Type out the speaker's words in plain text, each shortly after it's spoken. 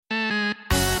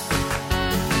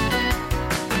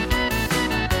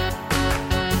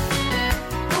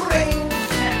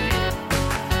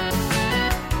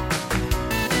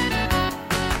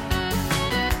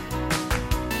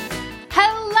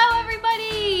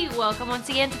welcome once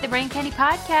again to the Brain Candy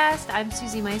Podcast. I'm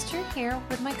Susie Meister here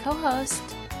with my co-host,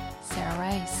 Sarah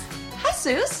Rice. Hi,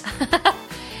 Suze.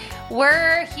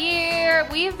 We're here.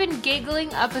 We've been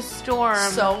giggling up a storm.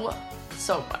 So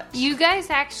much. You guys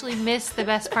actually missed the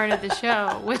best part of the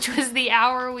show, which was the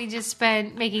hour we just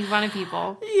spent making fun of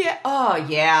people. Yeah. Oh,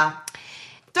 yeah.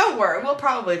 Don't worry. We'll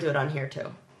probably do it on here,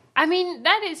 too. I mean,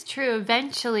 that is true.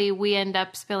 Eventually, we end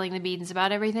up spilling the beans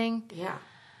about everything. Yeah.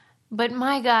 But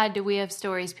my God, do we have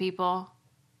stories, people.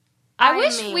 I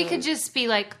wish we could just be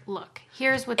like, look,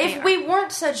 here's what they are. If we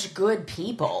weren't such good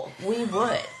people, we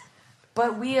would.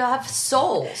 But we have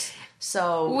souls,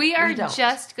 so we are don't.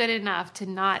 just good enough to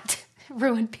not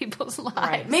ruin people's lives.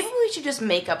 Right. Maybe we should just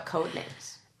make up code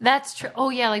names. That's true. Oh,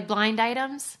 yeah, like blind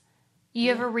items.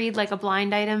 You ever read like a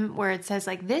blind item where it says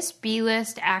like this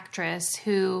B-list actress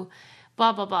who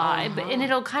blah, blah, blah. And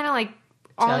it'll kind of like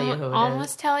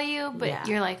almost tell you, but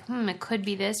you're like, it could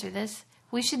be this or this.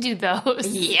 We should do those.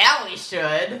 Yeah, we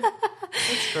should.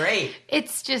 It's great.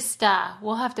 It's just,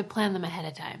 we'll have to plan them ahead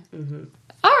of time. Mm-hmm.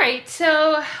 All right,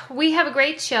 so we have a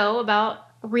great show about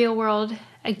Real World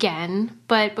again.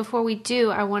 But before we do,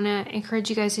 I want to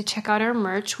encourage you guys to check out our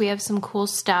merch. We have some cool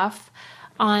stuff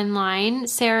online.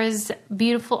 Sarah's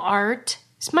beautiful art.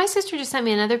 My sister just sent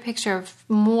me another picture of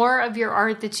more of your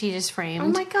art that she just framed. Oh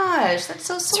my gosh, that's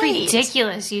so sweet. It's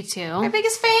ridiculous, you two. My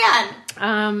biggest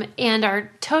fan. And our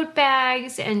tote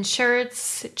bags and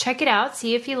shirts. Check it out.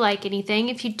 See if you like anything.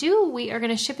 If you do, we are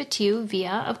going to ship it to you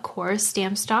via, of course,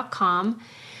 Stamps.com.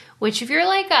 Which if you're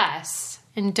like us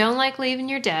and don't like leaving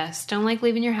your desk, don't like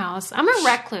leaving your house, I'm a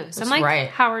recluse. I'm like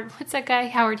Howard. What's that guy?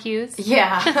 Howard Hughes?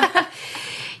 Yeah.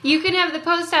 You can have the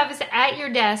post office at your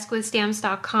desk with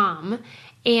Stamps.com.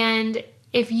 And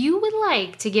if you would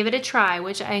like to give it a try,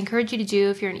 which I encourage you to do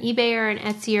if you're an eBay or an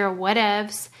Etsy or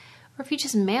whatevs, or if you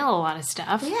just mail a lot of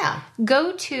stuff,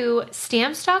 go to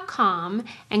Stamps.com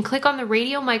and click on the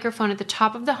radio microphone at the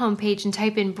top of the homepage and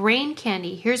type in Brain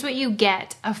Candy. Here's what you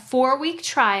get: a 4-week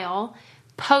trial,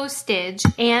 postage,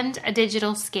 and a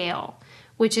digital scale,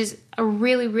 which is a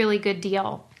really, really good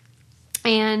deal.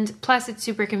 And plus, it's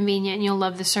super convenient and you'll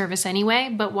love the service anyway,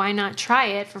 but why not try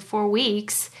it for 4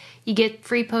 weeks? You get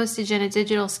free postage and a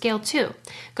digital scale too.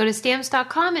 Go to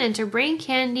Stamps.com and enter Brain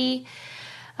Candy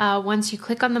once you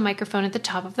click on the microphone at the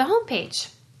top of the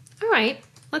homepage. All right,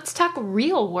 let's talk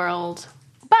Real World.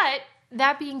 But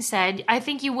that being said, I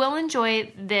think you will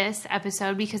enjoy this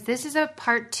episode because this is a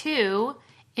part 2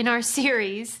 in our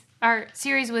series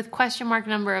with question mark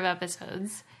number of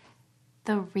episodes.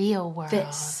 The Real World.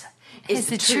 This is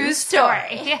the true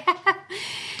story.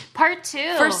 Part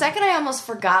 2. For a second, I almost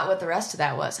forgot what the rest of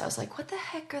that was. I was like, what the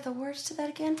heck are the words to that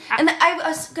again? And I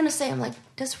was going to say, I'm like,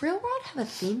 does Real World have a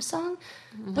theme song?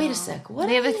 No. Wait a sec. What?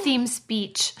 They have a theme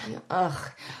speech.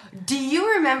 Ugh. Do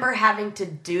you remember having to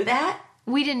do that?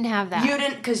 We didn't have that. You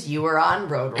didn't, because you were on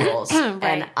Road Rules, right.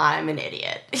 And I'm an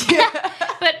idiot.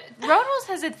 But Road Rules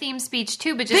has a theme speech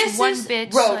too, but just one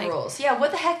bitch. Road Rules. Yeah,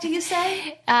 what the heck do you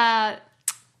say?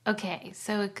 Okay,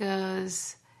 so it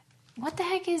goes, what the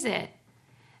heck is it?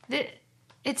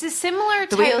 It's a similar type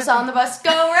The wheels on the bus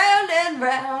go round and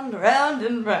round, round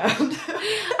and round.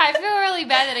 I feel really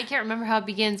bad that I can't remember how it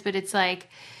begins, but it's like,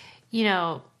 you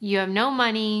have no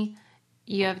money,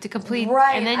 you have to complete,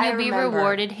 and then you'll be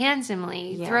rewarded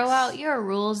handsomely. Yes. Throw out your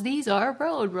rules. These are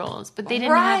road rules. But they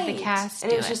didn't have the cast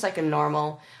and it was just like a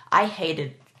normal, I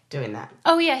hated doing that.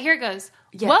 Oh yeah, here it goes.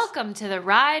 Yes. Welcome to the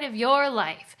ride of your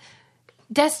life.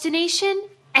 Destination,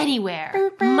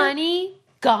 anywhere. Money,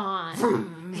 gone.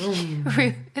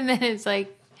 And then it's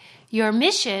like, your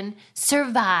mission,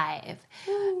 survive.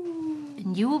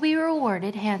 And you will be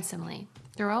rewarded handsomely.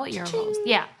 Throw out your rules.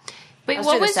 Yeah. But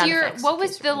what was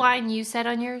the line you said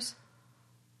on yours?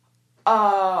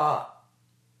 8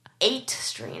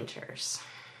 strangers.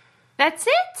 That's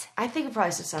it? I think it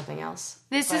probably said something else.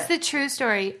 This is the true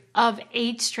story of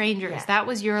 8 strangers. Yeah. That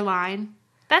was your line?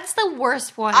 That's the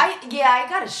worst one. I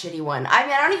got a shitty one. I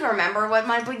mean, I don't even remember what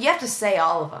mine, but you have to say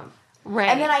all of them. Right.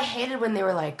 And then I hated when they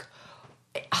were like,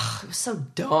 it was so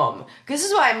dumb. Because this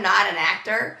is why I'm not an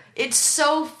actor. It's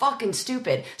so fucking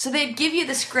stupid. So they'd give you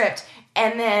the script,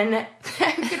 and then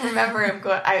I can remember him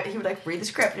going, he would like read the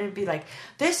script, and it'd be like,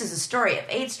 this is a story of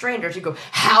 8 strangers. You go,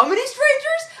 how many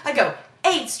strangers? I go,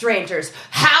 8 strangers.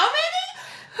 How many?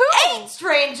 Who? 8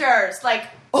 strangers. Like,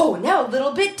 oh, now a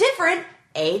little bit different.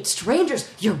 8 strangers.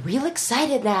 You're real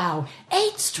excited now.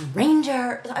 8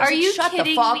 strangers. Are you shut kidding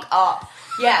the fuck me? up.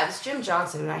 Yeah, it was Jim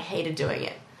Johnson, and I hated doing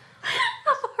it.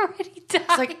 I'm already dying.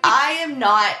 It's like, I am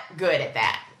not good at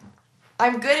that.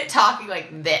 I'm good at talking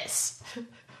like this.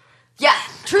 Yeah,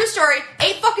 true story.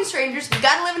 8 fucking strangers. You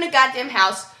gotta live in a goddamn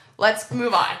house. Let's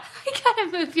move on. I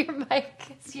gotta move your mic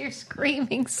because you're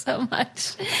screaming so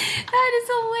much. That is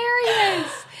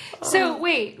hilarious. So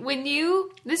wait,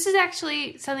 this is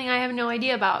actually something I have no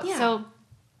idea about. Yeah. So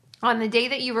on the day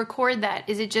that you record that,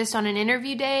 is it just on an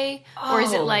interview day? Or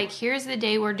is it like, here's the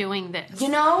day we're doing this? You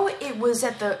know, it was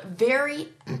at the very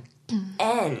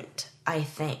end, I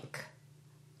think.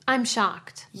 I'm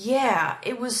shocked. Yeah,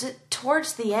 it was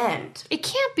towards the end. It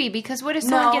can't be, because what if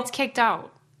someone No. gets kicked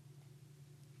out?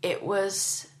 It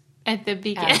was At the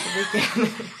beginning. at the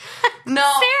beginning. No.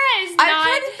 Sarah is I'm not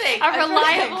trying to think. a I'm trying to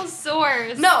reliable think.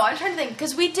 source. No, I'm trying to think,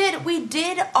 because we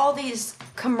did all these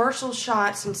commercial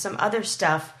shots and some other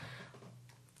stuff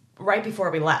right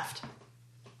before we left.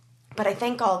 But I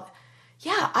think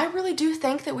I really do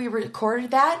think that we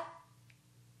recorded that.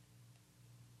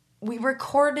 We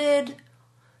recorded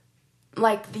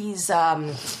like these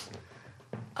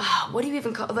what do you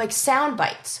even call, like, sound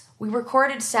bites. We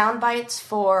recorded sound bites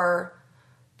for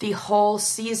the whole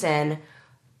season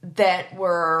that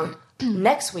were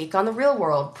next week on The Real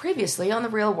World, previously on The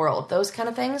Real World, those kind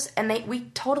of things. And we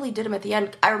totally did them at the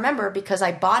end. I remember because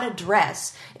I bought a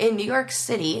dress in New York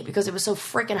City because it was so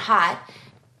freaking hot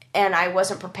and I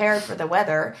wasn't prepared for the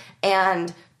weather,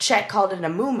 and Chet called it a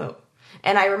muumuu.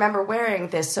 And I remember wearing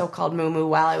this so-called muumuu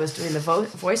while I was doing the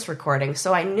voice recording,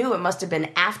 so I knew it must have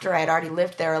been after I had already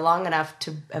lived there long enough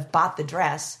to have bought the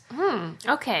dress.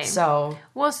 Okay. So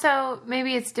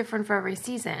maybe it's different for every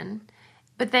season.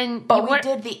 But then... we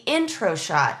did the intro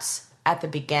shots at the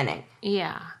beginning.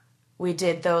 Yeah. We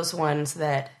did those ones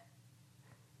that,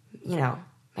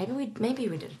 maybe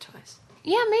we did it twice.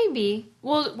 Yeah, maybe.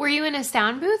 Well, were you in a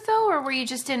sound booth, though? Or were you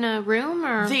just in a room?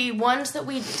 Or The ones that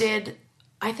we did...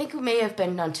 I think we may have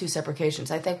been on two separate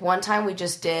occasions. I think one time we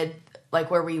just did,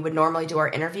 like, where we would normally do our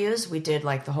interviews, we did,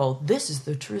 like, the whole, this is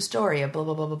the true story of blah,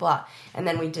 blah, blah, blah, blah. And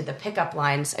then we did the pickup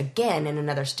lines again in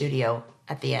another studio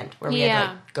at the end, where we had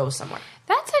to, like, go somewhere.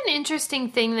 That's an interesting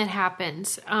thing that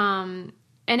happens. And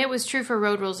it was true for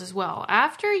Road Rules as well.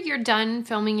 After you're done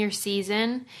filming your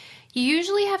season, you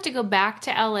usually have to go back to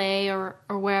LA or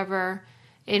wherever.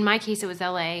 In my case, it was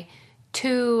LA,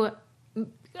 to...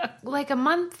 like a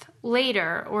month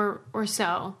later or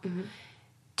so,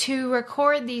 to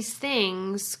record these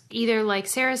things, either like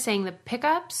Sarah saying the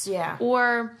pickups,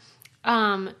 or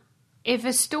if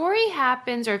a story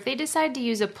happens, or if they decide to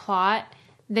use a plot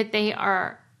that they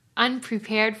are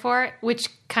unprepared for, which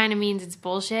kind of means it's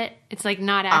bullshit, it's like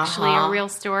not actually a real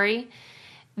story,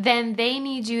 then they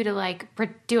need you to like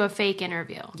do a fake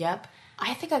interview. Yep.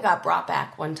 I think I got brought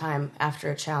back one time after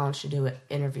a challenge to do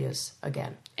interviews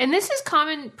again. And this is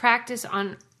common practice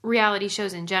on reality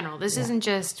shows in general. This isn't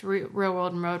just Real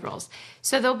World and Road Rules.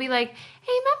 So they'll be like,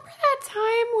 hey, remember that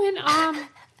time when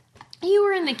you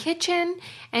were in the kitchen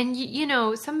and,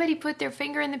 somebody put their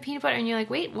finger in the peanut butter and you're like,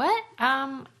 wait, what?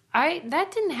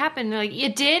 That didn't happen. They're like,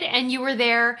 it did, and you were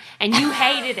there, and you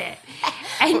hated it.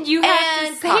 And you have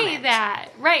to say that.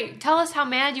 Right. Tell us how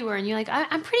mad you were. And you're like,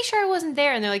 I'm pretty sure I wasn't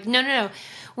there. And they're like, no.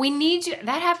 We need you.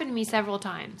 That happened to me several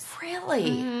times. Really?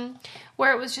 Mm-hmm.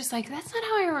 Where it was just like, that's not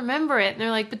how I remember it. And they're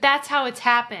like, but that's how it's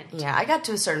happened. Yeah, I got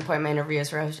to a certain point in my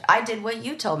interviews where I did what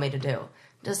you told me to do.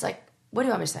 Just like, what do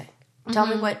you want me to say? Tell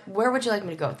me where would you like me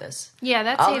to go with this? Yeah,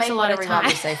 that I'll saves a lot of time. I'll make whatever you want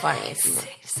me to say funny. It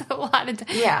saves a lot of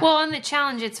time. Yeah. Well, on the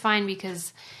challenge, it's fine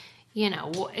because,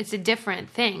 it's a different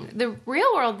thing. The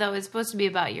Real World, though, is supposed to be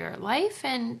about your life,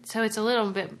 and so it's a little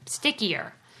bit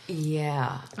stickier.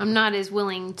 Yeah. I'm not as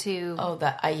willing to you're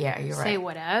right. say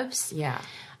whatevs. Yeah.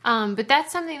 But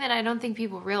that's something that I don't think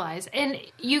people realize. And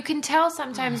you can tell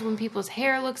sometimes when people's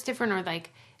hair looks different or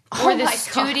the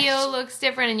studio looks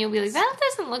different, and you'll be like, that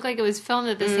doesn't look like it was filmed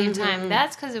at the same time.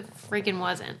 That's because it freaking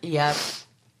wasn't. Yep.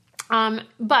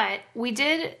 But we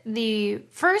did the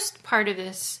first part of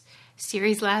this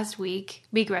series last week,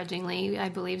 begrudgingly. I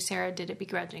believe Sarah did it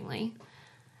begrudgingly.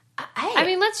 I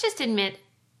mean, let's just admit,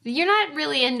 you're not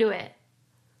really into it.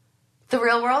 The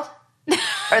Real World?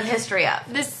 Or the history of?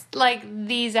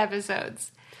 These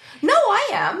episodes. No, I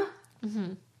am.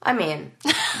 Mm-hmm. I mean,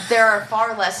 there are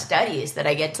far less studies that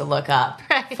I get to look up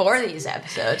for these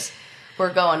episodes.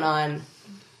 We're going on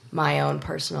my own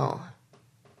personal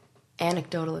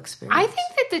anecdotal experience. I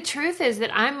think that the truth is that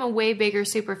I'm a way bigger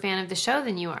super fan of the show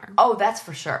than you are. Oh, that's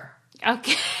for sure.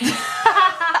 Okay.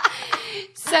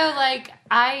 So,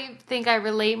 I think I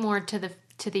relate more to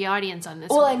the audience on this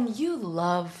one. Well, and you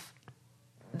love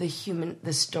the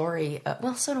story.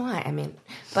 Well, so do I. I mean,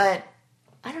 but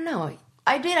I don't know.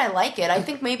 I like it. I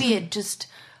think maybe it just,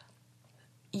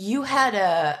 you had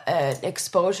an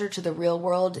exposure to the real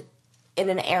world in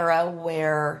an era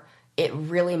where it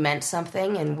really meant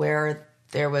something and where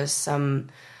there was some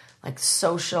like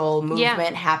social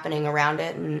movement happening around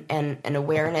it, and an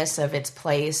awareness of its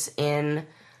place in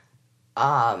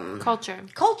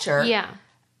culture. Yeah.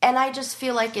 And I just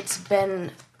feel like it's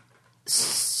been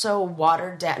so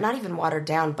watered down, not even watered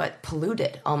down, but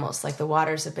polluted almost. Like the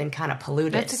waters have been kind of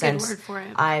polluted That's a since good word for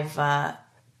it. I've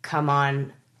come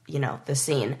on, the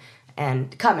scene,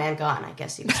 and come and gone, I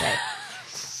guess you could say.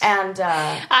 And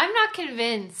I'm not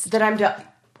convinced. that I'm done.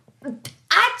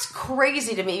 That's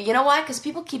crazy to me. You know why? Because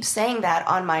people keep saying that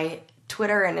on my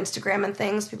Twitter and Instagram and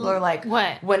things. People are like,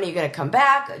 What? When are you going to come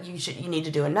back? You need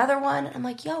to do another one. And I'm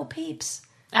like, yo, peeps.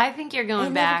 I think you're going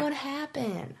Ain't back. never going to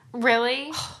happen.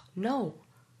 Really? No.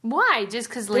 Why? Just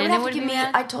because They would Landon have to would give be me,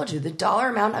 mad? I told you, the dollar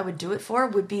amount I would do it for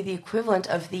would be the equivalent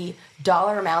of the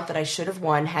dollar amount that I should have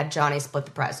won had Johnny split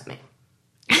the prize with me.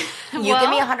 You give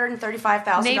me a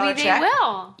 $135,000 maybe they check.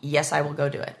 will. Yes, I will go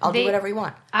do it. I'll do whatever you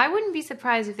want. I wouldn't be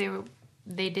surprised if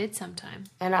they did sometime.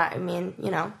 And I mean,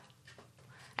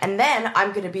 And then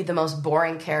I'm going to be the most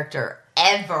boring character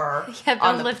ever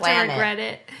on the live planet. to regret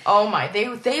it. Oh my,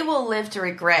 they will live to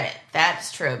regret it.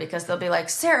 That's true, because they'll be like,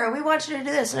 Sarah, we want you to do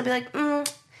this. And I'll be like,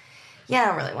 yeah, I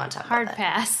don't really want to talk Hard about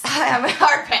pass. that. I have a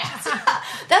hard pass.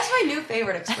 That's my new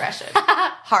favorite expression.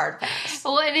 Hard pass.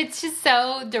 Well, and it's just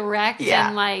so direct Yeah.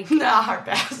 and like hard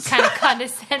pass. kind of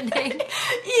condescending.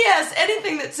 Yes,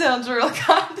 anything that sounds real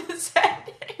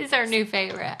condescending. Is our new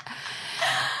favorite.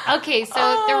 Okay,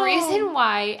 so the reason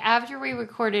why, after we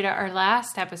recorded our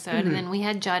last episode, and then we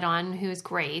had Judd on, who was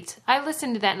great, I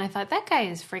listened to that and I thought, that guy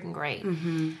is freaking great.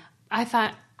 Mm-hmm. I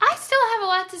thought, I still have a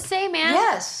lot to say, man.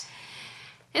 Yes.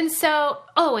 And so,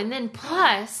 and then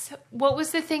plus, what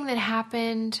was the thing that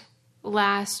happened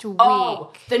last week?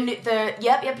 Oh,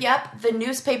 yep. The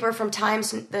newspaper from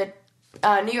Times, the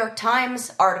New York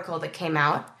Times article that came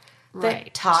out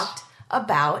that talked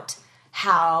about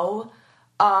how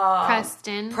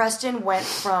Preston went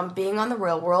from being on the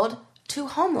Real World to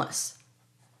homeless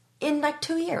in like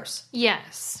 2 years.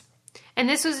 Yes. And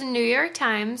this was in New York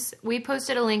Times. We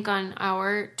posted a link on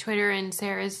our Twitter, and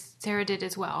Sarah did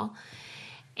as well.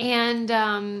 And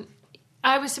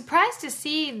I was surprised to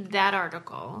see that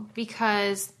article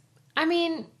because, I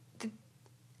mean,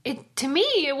 to me,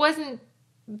 it wasn't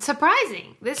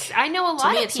surprising. I know a lot of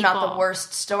people. To me, it's not the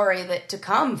worst story to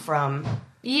come from.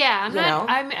 Yeah,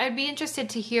 I'd be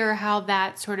interested to hear how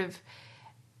that sort of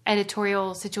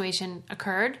editorial situation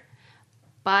occurred.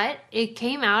 But it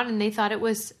came out, and they thought it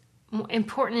was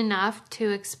important enough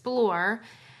to explore.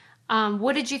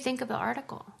 What did you think of the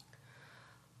article?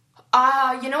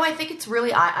 I think it's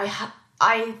really,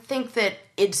 I think that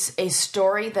it's a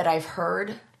story that I've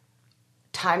heard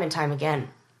time and time again.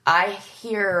 I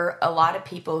hear a lot of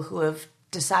people who have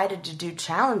decided to do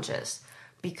challenges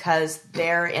because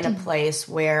they're in a place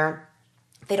where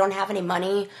they don't have any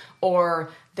money, or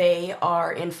they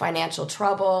are in financial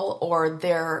trouble, or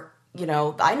they're,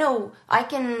 I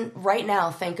can right now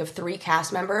think of 3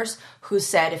 cast members who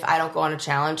said, if I don't go on a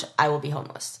challenge, I will be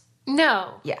homeless.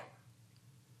 No. Yeah.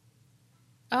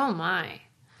 Oh, my.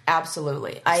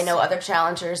 Absolutely. I know other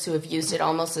challengers who have used it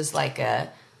almost as like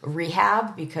a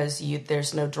rehab because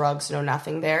there's no drugs, no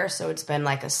nothing there. So it's been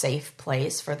like a safe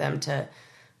place for them to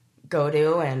go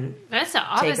to and that's the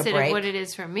opposite of what it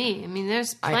is for me. I mean,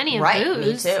 there's plenty of right,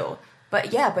 booze. Me too.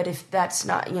 But yeah, but if that's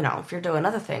not, if you're doing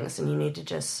other things, then you need to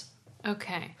just...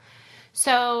 Okay.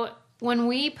 So when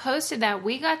we posted that,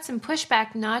 we got some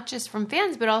pushback, not just from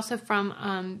fans, but also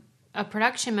from a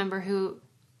production member who...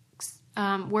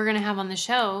 we're going to have on the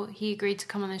show. He agreed to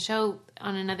come on the show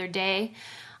on another day.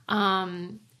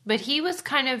 But he was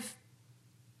kind of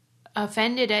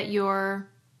offended at your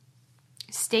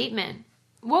statement.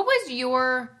 What was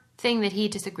your thing that he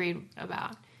disagreed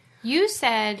about? You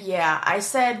said... Yeah, I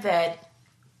said that...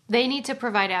 They need to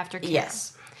provide aftercare.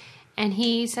 Yes. And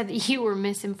he said that you were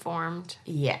misinformed.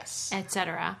 Yes.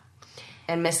 Etc.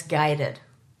 And misguided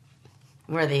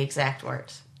were the exact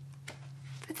words.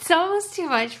 It's almost too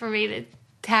much for me to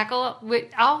tackle.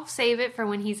 I'll save it for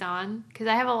when he's on because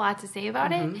I have a lot to say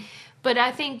about it. But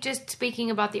I think just speaking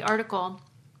about the article,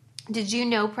 did you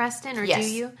know Preston or yes.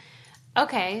 do you?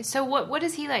 Okay, so what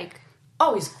is he like?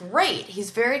 Oh, he's great.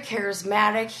 He's very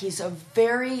charismatic. He's a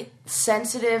very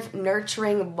sensitive,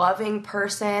 nurturing, loving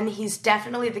person. He's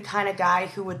definitely the kind of guy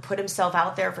who would put himself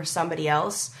out there for somebody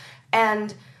else.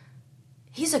 And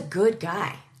he's a good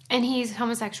guy. And he's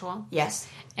homosexual. Yes.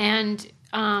 And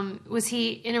was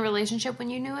he in a relationship when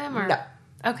you knew him? Or? No.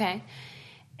 Okay.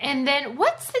 And then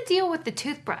what's the deal with the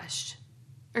toothbrush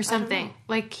or something?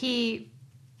 Like he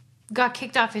got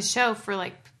kicked off his show for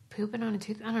like pooping on a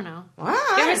tooth. I don't know.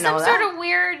 Well, there was some sort of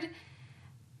weird,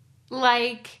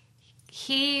 like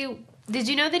did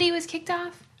you know that he was kicked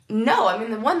off? No, I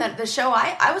mean the show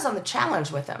I was on the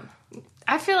challenge with him.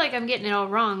 I feel like I'm getting it all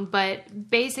wrong, but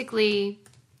basically,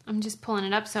 I'm just pulling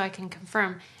it up so I can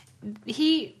confirm.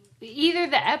 Either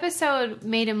the episode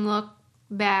made him look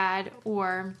bad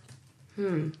or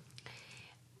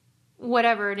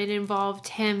whatever, and it involved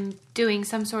him doing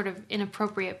some sort of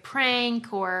inappropriate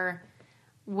prank or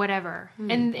whatever.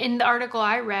 And in the article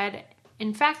I read,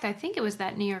 in fact, I think it was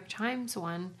that New York Times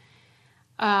one,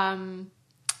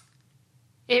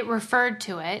 it referred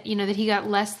to it, that he got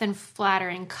less than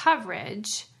flattering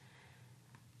coverage.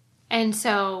 And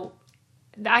so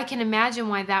I can imagine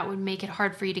why that would make it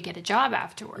hard for you to get a job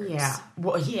afterwards. Yeah.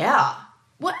 Well, yeah.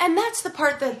 Well, and that's the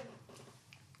part that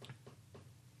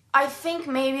I think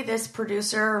maybe this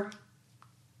producer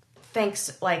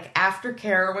thinks, like,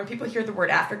 aftercare. When people hear the word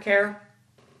aftercare,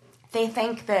 they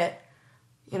think that,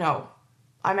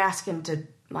 I'm asking to,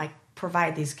 like,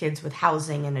 provide these kids with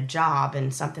housing and a job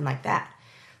and something like that.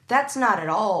 That's not at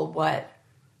all what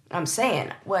I'm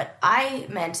saying. What I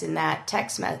meant in that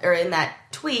or in that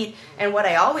tweet, and what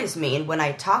I always mean when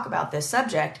I talk about this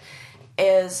subject,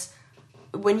 is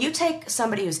when you take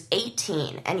somebody who's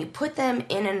 18 and you put them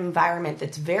in an environment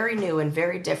that's very new and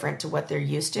very different to what they're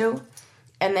used to,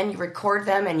 and then you record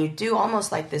them and you do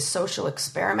almost like this social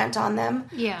experiment on them.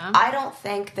 Yeah. I don't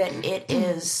think that it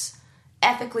is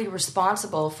ethically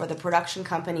responsible for the production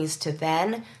companies to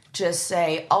then just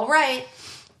say, all right,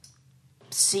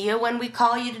 see you when we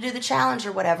call you to do the challenge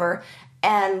or whatever.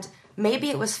 And maybe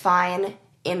it was fine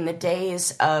in the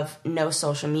days of no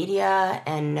social media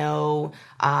and no,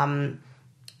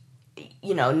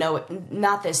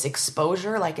 not this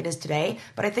exposure like it is today.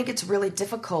 But I think it's really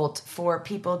difficult for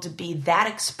people to be that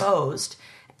exposed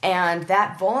and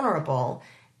that vulnerable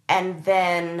and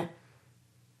then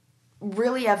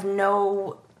really have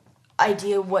no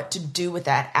idea what to do with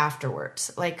that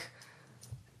afterwards. Like,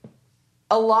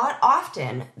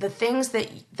 often, the things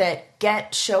that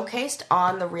get showcased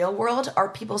on the real world are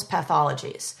people's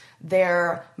pathologies.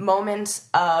 They're moments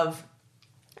of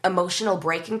emotional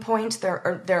breaking points.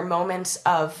 They're moments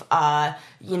of, kind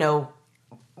of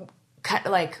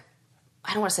like,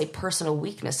 I don't want to say personal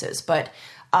weaknesses, but,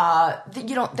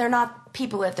 they're not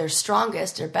people at their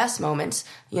strongest or best moments.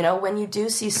 When you do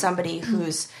see somebody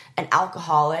who's an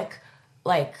alcoholic,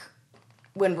 like,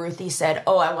 when Ruthie said,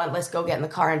 let's go get in the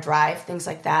car and drive, things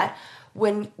like that.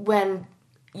 When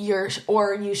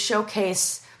you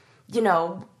showcase,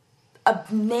 a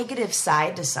negative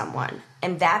side to someone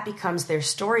and that becomes their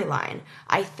storyline,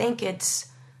 I think it's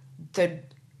the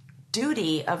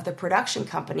duty of the production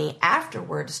company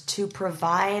afterwards to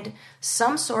provide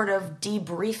some sort of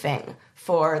debriefing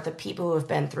for the people who have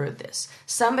been through this.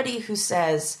 Somebody who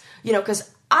says,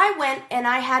 because I went and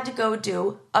I had to go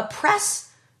do a press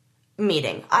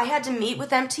meeting. I had to meet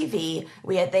with MTV.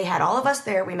 They had all of us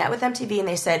there. We met with MTV and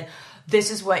they said,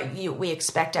 this is what we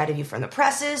expect out of you from the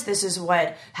presses. This is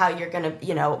how you're going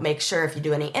to, make sure if you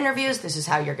do any interviews, this is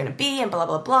how you're going to be and blah,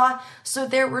 blah, blah. So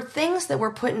there were things that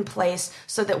were put in place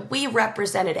so that we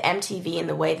represented MTV in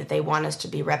the way that they want us to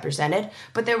be represented.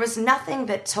 But there was nothing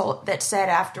that said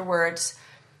afterwards,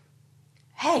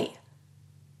 hey,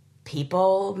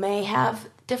 people may have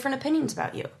different opinions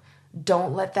about you.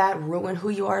 Don't let that ruin who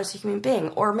you are as a human being.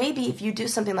 Or maybe if you do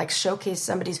something like showcase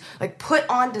somebody's, like put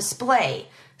on display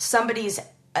somebody's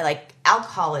like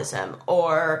alcoholism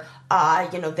or,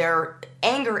 their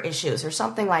anger issues or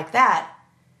something like that,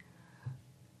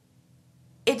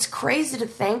 it's crazy to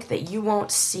think that you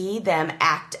won't see them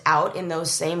act out in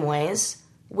those same ways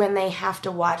when they have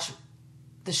to watch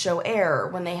the show air,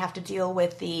 when they have to deal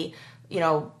with the,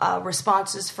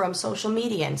 responses from social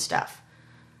media and stuff.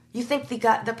 You think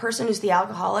the person who's the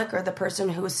alcoholic or the person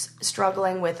who's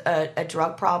struggling with a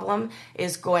drug problem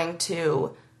is going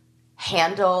to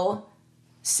handle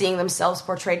seeing themselves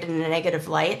portrayed in a negative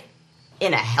light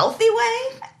in a healthy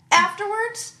way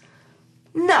afterwards?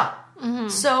 No. Mm-hmm.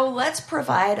 So let's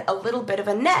provide a little bit of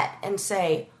a net and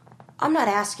say, I'm not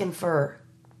asking for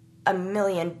a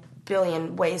million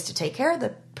billion ways to take care of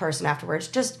the person afterwards.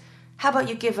 Just how about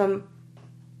you give them,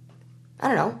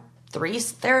 3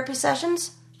 therapy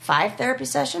sessions? 5 therapy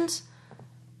sessions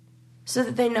so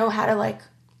that they know how to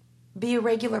be a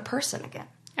regular person again.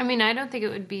 I mean, I don't think it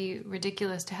would be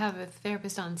ridiculous to have a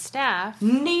therapist on staff.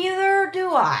 Neither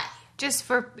do I. Just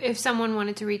for if someone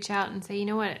wanted to reach out and say, you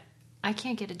know what, I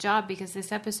can't get a job because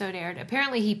this episode aired.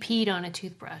 Apparently he peed on a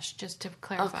toothbrush, just to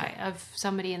clarify, of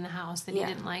somebody in the house that he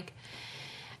didn't like.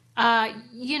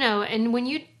 And when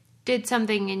you did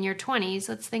something in your 20s,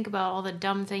 let's think about all the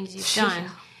dumb things you've done.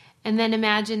 And then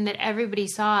imagine that everybody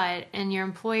saw it and your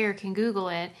employer can Google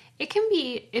it. It can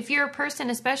be, if you're a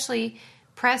person, especially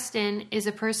Preston is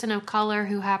a person of color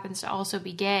who happens to also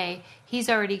be gay. He's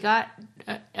already got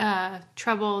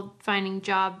trouble finding a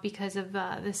job because of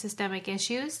the systemic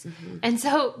issues. And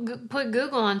so put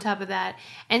Google on top of that.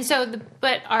 And so,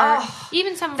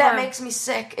 even some of that makes me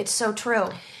sick. It's so true.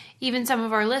 Even some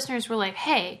of our listeners were like,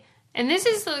 hey, and this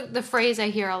is the phrase I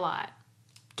hear a lot,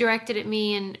 directed at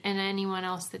me and anyone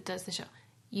else that does the show.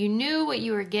 You knew what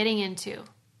you were getting into.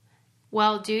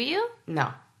 Well, do you?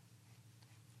 No.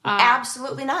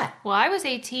 Absolutely not. Well, I was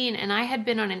 18 and I had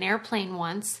been on an airplane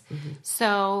once.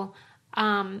 So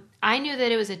I knew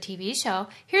that it was a TV show.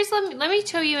 Let me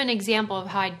show you an example of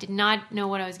how I did not know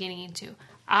what I was getting into.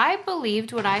 I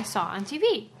believed what I saw on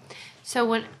TV. So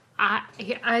when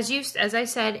as I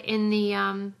said in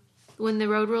the when the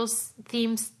Road Rules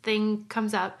themes thing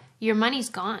comes up, your money's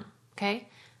gone. Okay,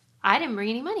 I didn't bring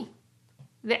any money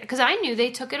because I knew they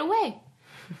took it away.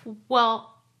 Well,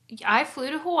 I flew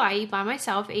to Hawaii by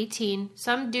myself, 18.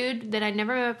 Some dude that I'd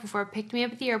never met before picked me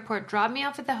up at the airport, dropped me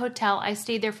off at the hotel. I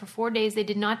stayed there for 4 days. They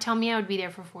did not tell me I would be there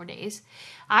for 4 days.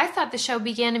 I thought the show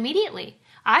began immediately.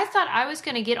 I thought I was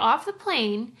going to get off the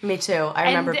plane. Me too. I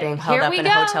remember being held up in a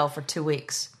hotel for 2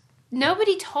 weeks.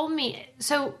 Nobody told me.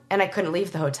 And I couldn't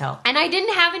leave the hotel. And I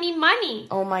didn't have any money.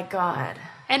 Oh my God.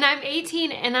 And I'm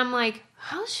 18 and I'm like,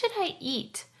 how should I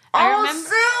eat?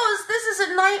 Zeus, this is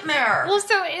a nightmare. Well,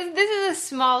 this is a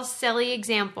small, silly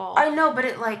example. I know, but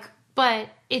But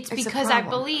it's because I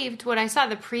believed what I saw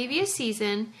the previous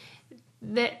season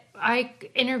that I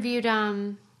interviewed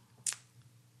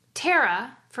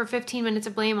Tara for 15 Minutes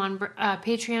of Blame on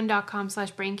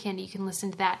patreon.com/braincandy. You can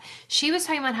listen to that. She was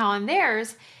talking about how on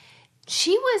theirs,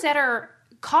 she was at her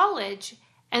college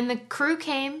and the crew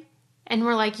came and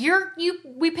were like,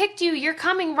 we picked you. You're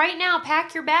coming right now.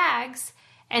 Pack your bags.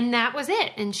 And that was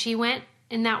it. And she went,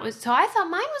 and that was, so I thought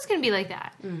mine was going to be like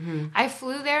that. I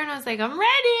flew there and I was like, I'm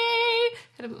ready.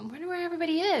 And I wonder where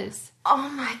everybody is. Oh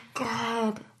my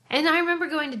God. And I remember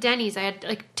going to Denny's. I had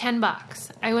like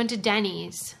 $10. I went to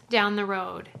Denny's down the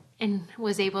road and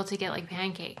was able to get like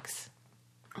pancakes.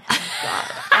 Oh my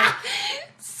God.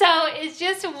 So it's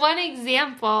just one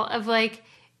example of like,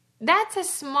 that's a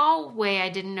small way I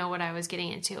didn't know what I was getting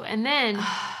into. And then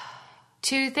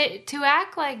to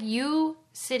act like you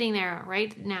sitting there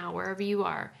right now, wherever you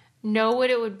are, know what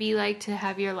it would be like to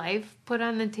have your life put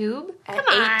on the tube? At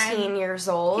 18 years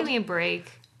old. Give me a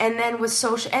break. And then with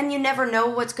social, and you never know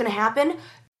what's going to happen.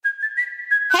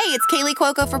 Hey, it's Kaylee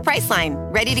Cuoco for Priceline.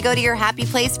 Ready to go to your happy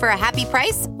place for a happy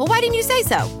price? Well, why didn't you say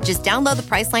so? Just download the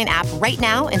Priceline app right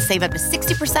now and save up to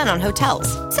 60% on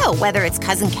hotels. So whether it's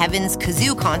Cousin Kevin's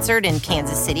Kazoo Concert in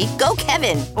Kansas City, go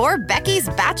Kevin, or Becky's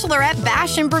Bachelorette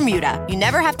Bash in Bermuda, you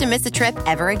never have to miss a trip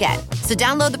ever again. So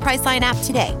download the Priceline app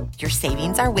today. Your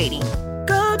savings are waiting.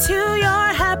 Go to your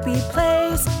happy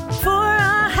place for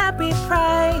a happy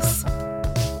price.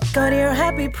 Go to your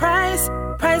happy price,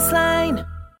 Priceline.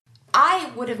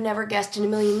 I would have never guessed in a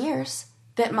million years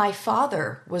that my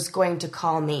father was going to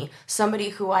call me,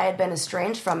 somebody who I had been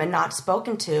estranged from and not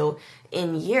spoken to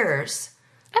in years.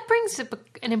 That brings up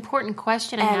an important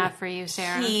question I have for you,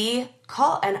 Sarah. He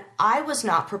called, and I was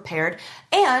not prepared.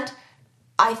 And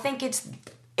I think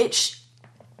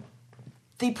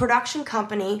the production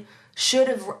company should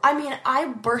have,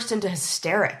 I burst into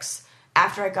hysterics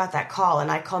after I got that call, and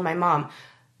I called my mom.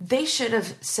 They should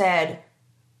have said,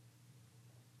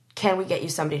 can we get you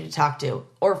somebody to talk to?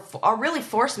 Or really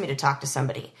force me to talk to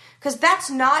somebody. Because that's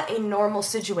not a normal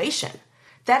situation.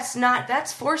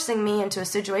 That's forcing me into a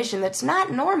situation that's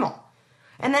not normal.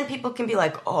 And then people can be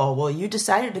like, oh, well, you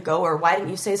decided to go, or why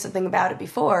didn't you say something about it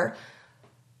before?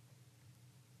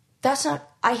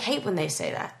 I hate when they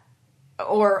say that.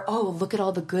 Or, oh, look at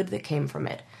all the good that came from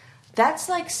it. That's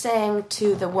like saying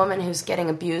to the woman who's getting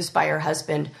abused by her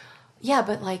husband, yeah,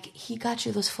 but like, he got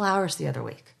you those flowers the other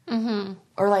week. Mm-hmm.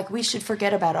 Or like, we should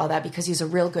forget about all that because he's a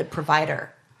real good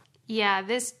provider. Yeah,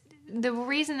 the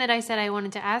reason that I said I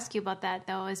wanted to ask you about that,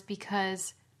 though, is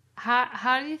because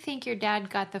how do you think your dad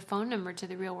got the phone number to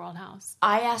the Real World House?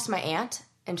 I asked my aunt,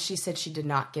 and she said she did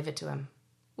not give it to him.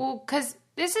 Well, because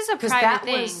this is a private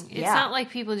thing. It's not like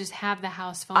people just have the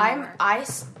house phone number.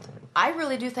 I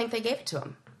really do think they gave it to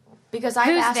him. Because I've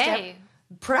Who's asked they?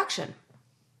 Production.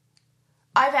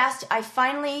 I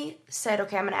finally said,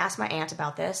 okay, I'm going to ask my aunt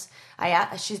about this.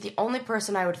 She's the only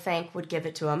person I would think would give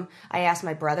it to him. I asked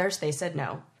my brothers, they said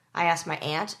no. I asked my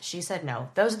aunt, she said no.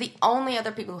 Those are the only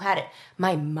other people who had it.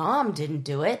 My mom didn't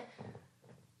do it.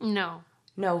 No.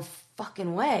 No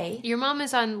fucking way. Your mom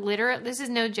is on this is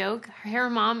no joke. Her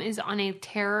mom is on a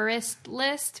terrorist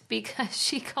list because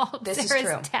she called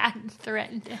Sarah's dad and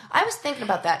threatened him. I was thinking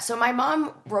about that. So my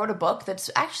mom wrote a book that's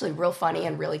actually real funny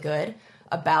and really good.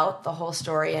 about the whole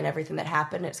story and everything that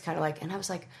happened. It's kind of like, and I was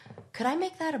like, could I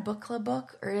make that a book club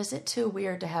book, or is it too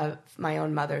weird to have my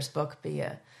own mother's book be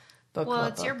a book club Well,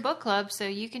 it's book? your book club, so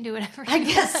you can do whatever you I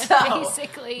guess so. want,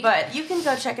 basically. But you can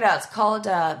go check it out. It's called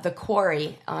The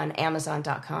Quarry on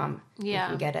Amazon.com. Yeah. You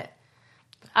can get it.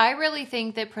 I really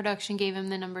think that production gave him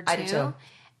the number 2. I do too.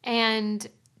 And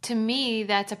to me,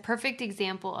 that's a perfect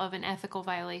example of an ethical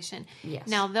violation. Yes.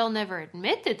 Now, they'll never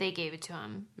admit that they gave it to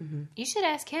him. Mm-hmm. You should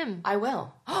ask him. I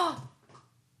will.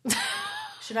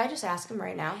 Should I just ask him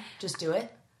right now? Just do it?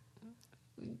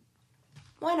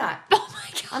 Why not? Oh my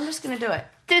God. I'm just going to do it.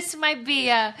 This might be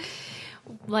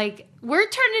we're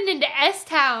turning into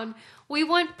S-Town. We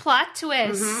want plot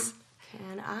twists.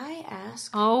 Can I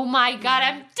ask? Oh my God,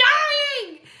 I'm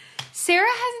dying! Sarah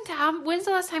hasn't, when's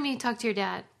the last time you talked to your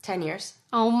dad? 10 years.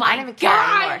 Oh my I don't even care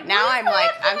God! anymore. Now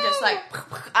I'm just like,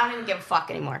 I don't even give a fuck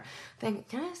anymore. Can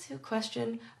I ask you a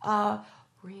question?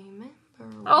 Remember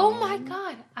Oh when- my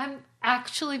God, I'm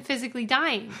actually physically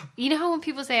dying. You know how when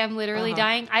people say I'm literally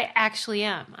dying? I actually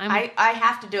am. I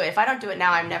have to do it. If I don't do it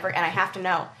now, I'm never, and I have to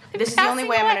know. This is the only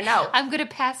way I'm going to know. I'm going to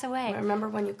pass away. Remember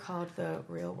when you called the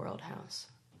Real World House?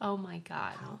 Oh my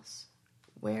God.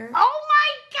 Where? Oh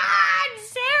my God,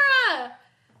 Sarah!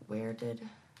 Where did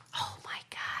Oh my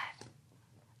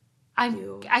God.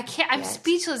 you I can't, I'm get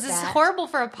speechless. This is that horrible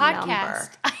for a podcast. number?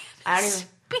 I don't even.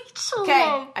 Speechless.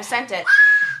 Okay, I sent it.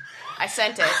 I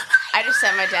just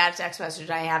sent my dad a text message.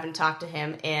 I haven't talked to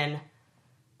him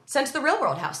since the Real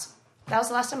World House. That was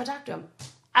the last time I talked to him.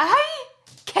 I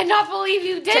cannot believe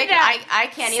you did that. I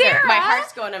can't Sarah? either. My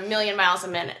heart's going a million miles a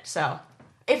minute. So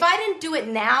if I didn't do it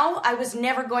now, I was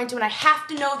never going to, and I have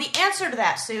to know the answer to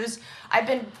that, Suze. I've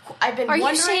been Are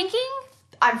wondering. you shaking?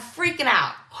 I'm freaking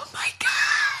out. Oh my God.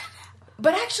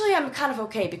 But actually, I'm kind of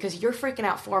okay because you're freaking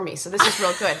out for me, so this is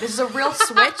real good. This is a real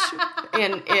switch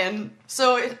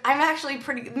so I'm actually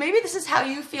pretty. Maybe this is how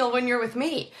you feel when you're with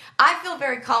me. I feel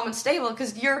very calm and stable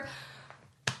because you're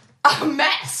a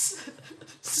mess.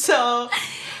 So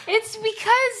It's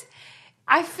because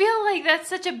I feel like that's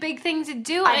such a big thing to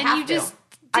do, I and have you to. just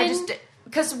I didn't. just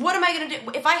because what am I going to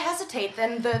do if I hesitate?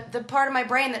 Then the part of my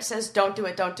brain that says don't do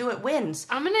it wins.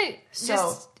 I'm gonna So-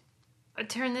 just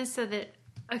turn this so that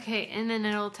okay, and then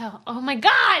it'll tell. Oh my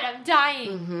God, I'm dying.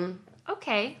 Mm-hmm.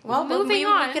 Okay, Well, moving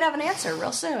on. We could have an answer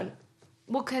real soon.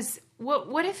 Well, because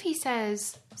what if he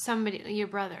says somebody, your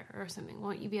brother or something?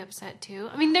 Won't you be upset too?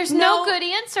 I mean, there's no good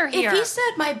answer here. If he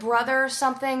said my brother or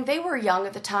something, they were young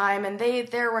at the time, and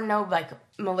there were no like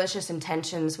malicious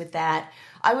intentions with that.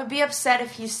 I would be upset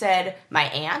if he said my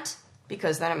aunt,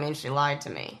 because then it means she lied to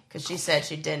me because she said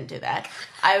she didn't do that.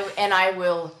 I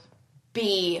will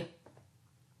be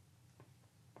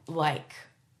like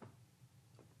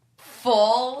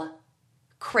full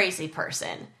crazy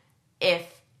person if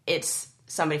it's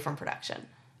somebody from production.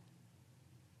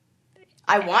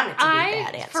 I want it to be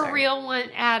that answer. For real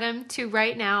want Adam to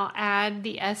right now add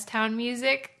the S-Town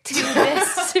music to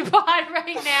this spot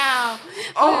right now.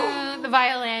 The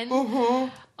violin.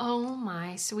 Oh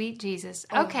my sweet Jesus.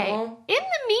 Okay. In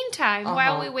the meantime,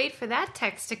 while we wait for that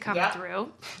text to come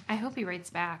through, I hope he writes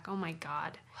back. Oh my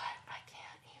God. What? I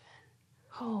can't even.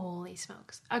 Holy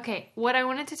smokes. Okay, what I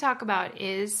wanted to talk about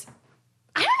is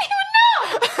I don't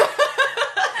even know.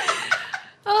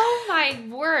 Oh my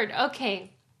word.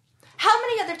 Okay. How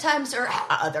many other times,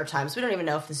 we don't even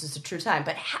know if this is a true time,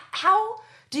 but how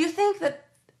do you think that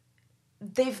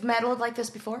they've meddled like this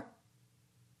before?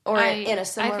 Or in a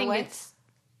similar way? I think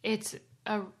it's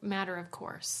a matter of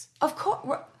course. Of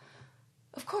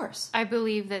course. I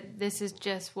believe that this is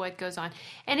just what goes on.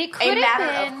 And it could A have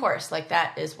matter been, of course, like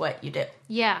that is what you do.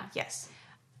 Yeah. Yes.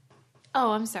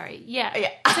 Oh, I'm sorry. Yeah. Yeah.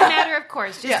 It's a matter of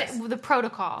course. Just Yes. the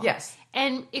protocol. Yes.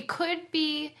 And it could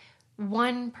be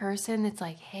one person that's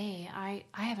like, hey, I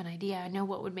have an idea. I know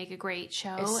what would make a great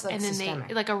show. It's like and then systemic.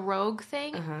 they, like a rogue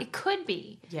thing. It could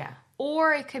be. Yeah.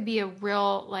 Or it could be a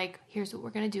real, like, here's what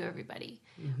we're going to do, everybody.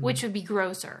 Which would be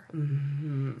grosser.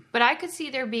 But I could see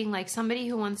there being, like, somebody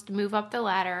who wants to move up the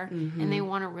ladder and they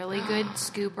want a really good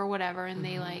scoop or whatever, and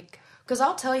they, like... Because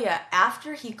I'll tell you,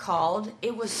 after he called,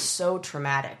 it was so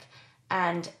traumatic.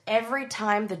 And every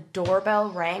time the doorbell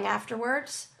rang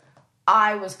afterwards,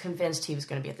 I was convinced he was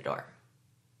going to be at the door.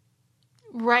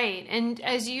 Right. And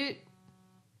as you...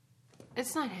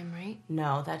 It's not him, right?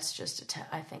 No, that's just,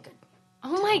 I think...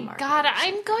 Oh my God,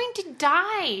 I'm going to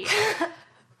die.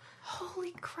 Holy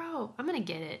crow. I'm going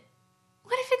to get it.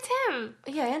 What if it's him?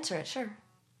 Yeah, answer it, sure.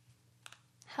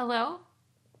 Hello?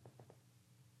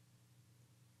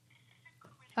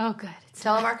 Oh, good. It's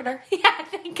Telemarketer? yeah,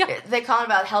 thank God. They calling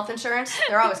about health insurance?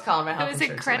 They're always calling about health It was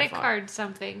insurance. a credit card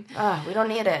something. We don't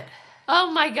need it.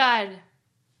 Oh my God.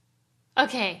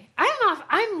 Okay,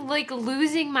 I'm like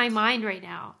losing my mind right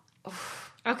now.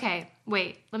 Okay,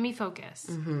 wait, let me focus.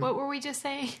 What were we just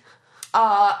saying?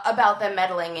 About them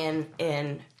meddling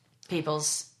in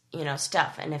people's,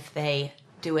 stuff, and if they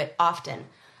do it often.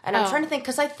 And I'm trying to think,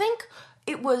 because I think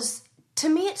it was, to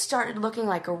me, it started looking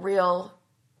like a real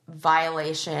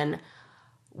violation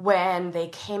when they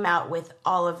came out with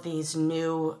all of these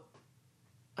new,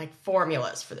 like,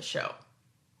 formulas for the show.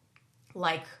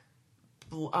 Like,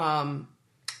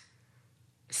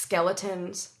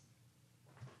 skeletons.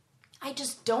 I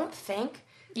just don't think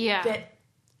that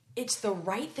it's the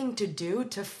right thing to do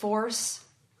to force,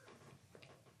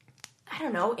 I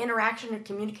don't know, interaction or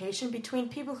communication between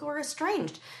people who are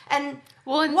estranged. And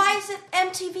why is it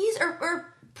MTV's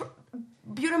or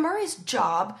Buta Murray's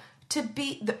job to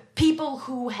be the people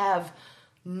who have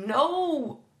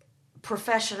no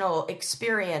professional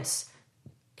experience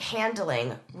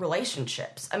handling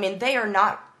relationships? I mean, they are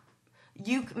not.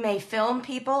 You may film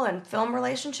people and film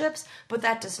relationships, but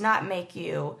that does not make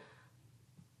you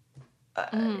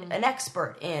an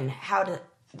expert in how to.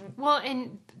 Well,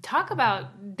 and talk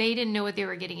about they didn't know what they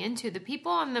were getting into. The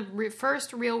people on the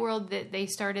first Real World that they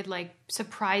started like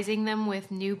surprising them with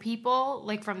new people,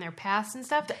 like from their past and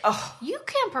stuff. You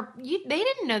can't. They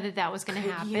didn't know that was going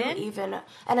to happen.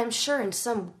 And I'm sure in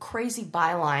some crazy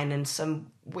byline and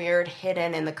some weird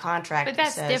hidden in the contract. But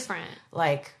that's says, different.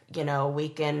 Like, we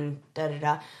can da da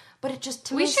da. But it just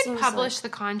to me we should seems publish like, the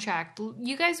contract.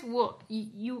 You guys will.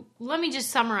 You let me just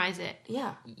summarize it.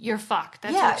 Yeah, you're fucked.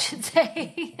 That's what it should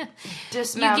say.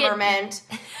 Dismemberment,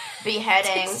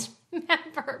 beheading.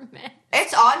 Dismemberment.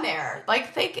 It's on there.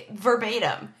 Like, think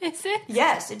verbatim. Is it?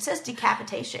 Yes, it says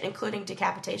decapitation, including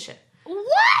decapitation. What?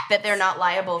 That they're not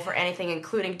liable for anything,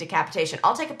 including decapitation.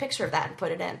 I'll take a picture of that and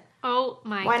put it in. Oh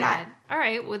my Why God. not? All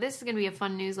right, well, this is going to be a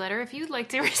fun newsletter. If you'd like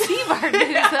to receive our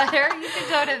newsletter, you can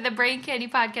go to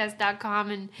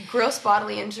thebraincandypodcast.com and gross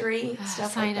bodily injury,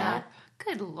 stuff sign like that. up.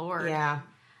 Good Lord. Yeah.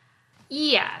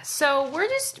 Yeah, so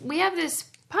we have this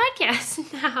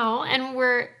podcast now, and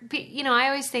I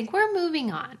always think we're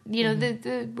moving on.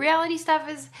 The reality stuff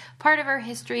is part of our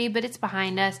history, but it's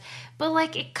behind us. But,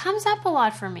 like, it comes up a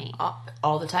lot for me.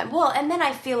 All the time. Well, and then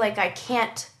I feel like I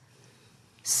can't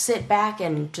sit back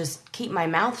and just keep my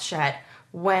mouth shut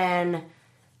when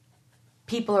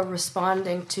people are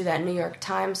responding to that New York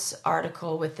Times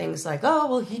article with things like, oh,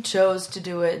 well, he chose to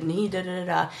do it, and he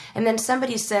da-da-da-da. And then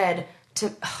somebody said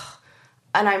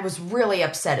and I was really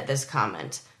upset at this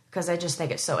comment, because I just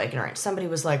think it's so ignorant. Somebody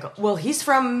was like, well, he's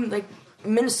from, like,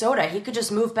 Minnesota. He could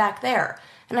just move back there.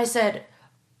 And they said,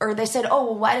 oh,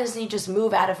 well, why doesn't he just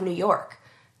move out of New York?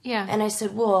 Yeah. And I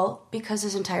said, well, because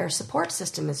his entire support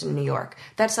system is in New York.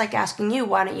 That's like asking you,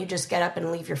 why don't you just get up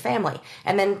and leave your family?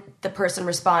 And then the person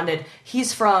responded,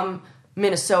 he's from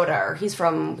Minnesota, or he's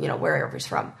from, wherever he's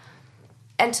from.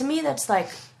 And to me, that's like,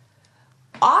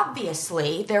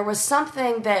 obviously, there was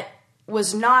something that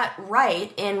was not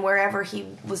right in wherever he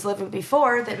was living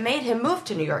before that made him move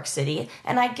to New York City.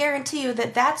 And I guarantee you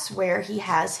that that's where he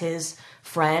has his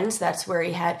friends. That's where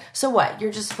he had. So what?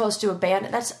 You're just supposed to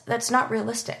abandon? That's not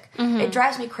realistic. Mm-hmm. It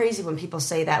drives me crazy when people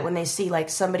say that, when they see like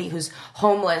somebody who's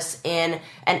homeless in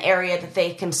an area that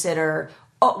they consider,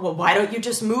 oh, well, why don't you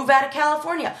just move out of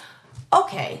California?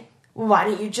 Okay, well, why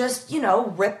don't you just,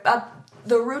 rip up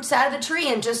the roots out of the tree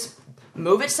and just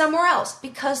move it somewhere else?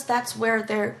 Because that's where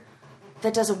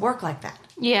that doesn't work like that.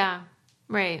 Yeah,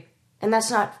 right. And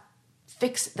that's not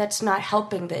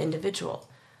helping the individual.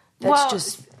 That's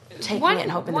just taking it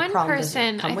and hoping the problem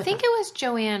doesn't come with I think it. it was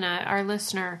Joanna, our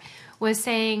listener, was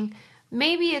saying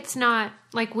maybe it's not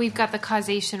like we've got the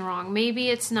causation wrong. Maybe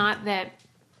it's not that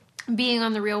being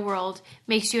on the Real World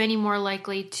makes you any more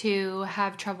likely to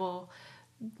have trouble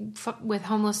with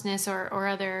homelessness or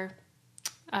other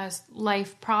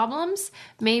life problems.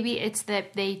 Maybe it's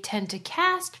that they tend to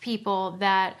cast people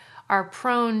that are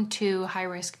prone to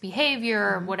high-risk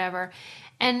behavior or whatever.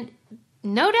 And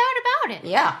no doubt about it.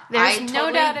 Yeah. There's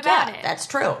no doubt about it. That's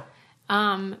true.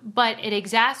 But it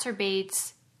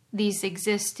exacerbates these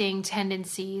existing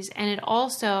tendencies, and it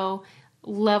also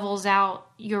levels out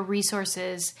your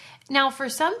resources. Now, for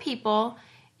some people,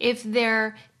 if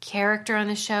their character on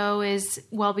the show is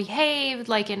well-behaved,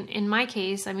 like in my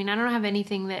case, I mean, I don't have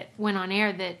anything that went on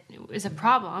air that is a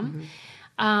problem.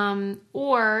 Mm-hmm.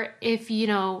 Or if,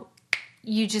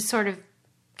 you just sort of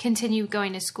continue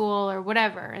going to school or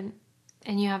whatever,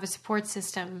 and you have a support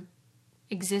system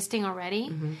existing already,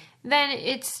 mm-hmm. then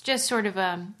it's just sort of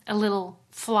a little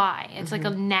fly. It's mm-hmm.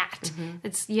 like a gnat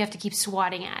that's you have to keep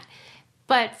swatting at.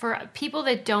 But for people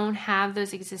that don't have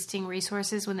those existing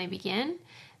resources when they begin,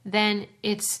 then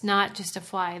it's not just a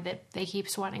fly that they keep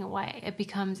swatting away. It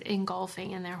becomes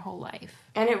engulfing in their whole life.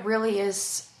 And it really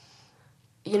is,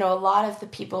 you know, a lot of the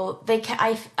people,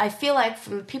 I feel like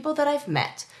from the people that I've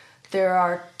met, there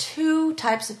are two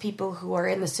types of people who are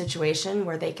in the situation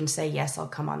where they can say, yes, I'll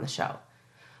come on the show.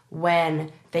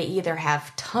 When they either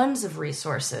have tons of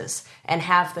resources and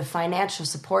have the financial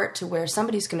support to where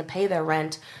somebody's going to pay their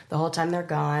rent the whole time they're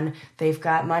gone, they've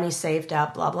got money saved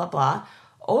up, blah, blah, blah,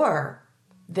 or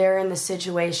they're in the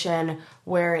situation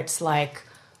where it's like,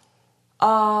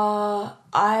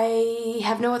 I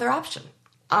have no other option.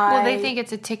 Well, they think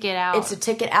it's a ticket out. It's a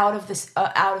ticket out of this,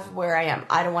 out of where I am.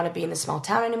 I don't want to be in this small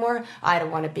town anymore. I don't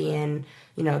want to be in,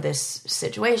 you know, this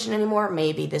situation anymore.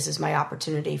 Maybe this is my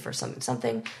opportunity for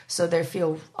something. So they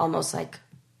feel almost like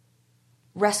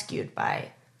rescued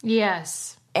by.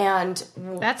 Yes. And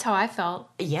that's how I felt.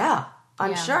 Yeah,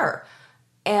 I'm sure.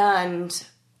 And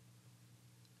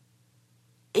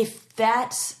if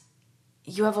that's,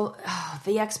 you have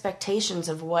the expectations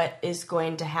of what is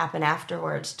going to happen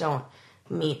afterwards don't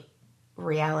meet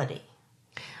reality.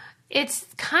 It's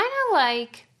kind of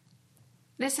like,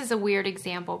 this is a weird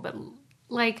example, but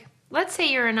like, let's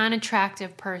say you're an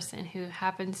unattractive person who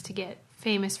happens to get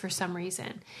famous for some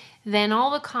reason. Then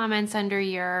all the comments on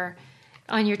your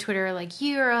Twitter are like,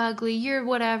 you're ugly, you're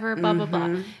whatever, blah, blah,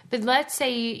 blah. But let's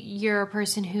say you're a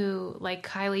person who, like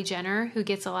Kylie Jenner, who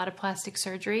gets a lot of plastic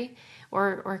surgery,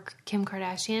 or Kim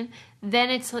Kardashian, then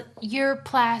it's like, you're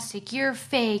plastic, you're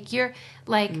fake, you're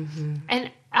like, and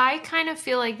I kind of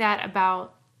feel like that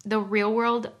about the real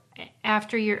world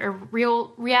after your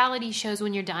real reality shows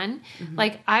when you're done.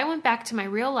 Like, I went back to my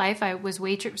real life. I was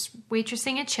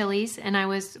waitressing at Chili's, and I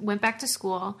went back to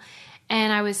school,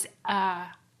 and I was,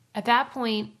 at that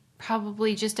point,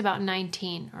 probably just about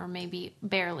 19 or maybe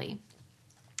barely.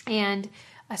 And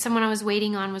someone I was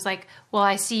waiting on was like, well,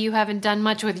 I see you haven't done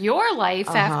much with your life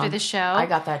after the show. I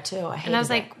got that too. And I was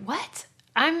like, what?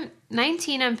 I'm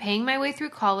 19. I'm paying my way through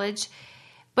college.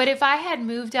 But if I had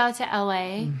moved out to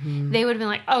LA, they would have been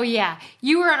like, oh, yeah,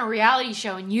 you were on a reality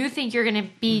show and you think you're going to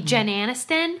be Jen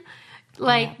Aniston?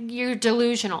 Like, you're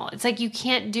delusional. It's like you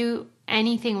can't do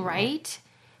anything right.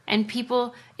 And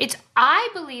people, I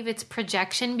believe it's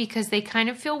projection because they kind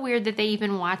of feel weird that they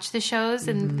even watch the shows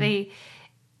and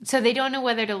so they don't know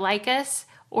whether to like us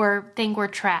or think we're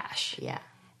trash. Yeah.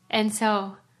 And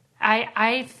so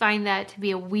I find that to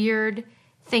be a weird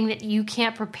thing that you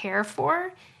can't prepare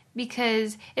for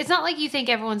because it's not like you think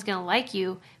everyone's going to like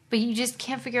you, but you just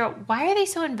can't figure out why are they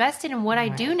so invested in what I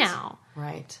do now?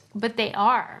 Right. But they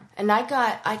are. And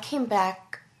I came back,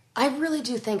 I really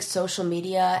do think social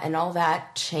media and all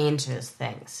that changes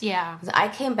things. Yeah. I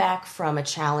came back from a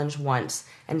challenge once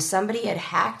and somebody had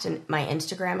hacked my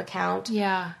Instagram account.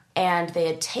 Yeah. And they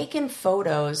had taken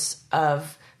photos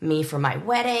of me for my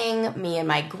wedding, me and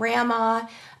my grandma,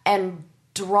 and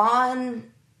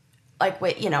drawn,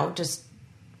 just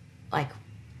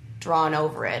drawn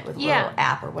over it with a little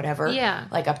app or whatever. Yeah.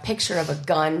 Like a picture of a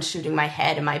gun shooting my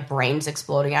head and my brains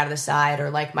exploding out of the side, or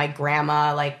like my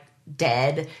grandma,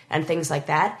 dead and things like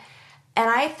that. And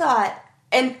I thought,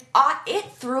 it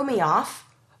threw me off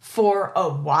for a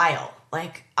while.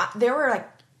 There were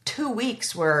 2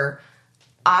 weeks where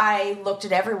I looked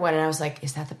at everyone and I was like,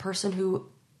 is that the person who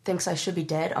thinks I should be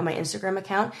dead on my Instagram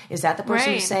account? Is that the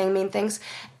person who's saying mean things?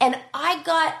 And I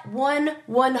got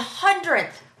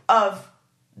 1/100th of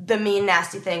the mean,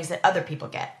 nasty things that other people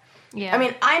get. Yeah. I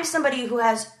mean, I'm somebody who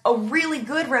has a really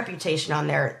good reputation on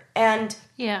there, and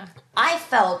I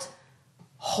felt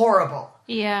horrible.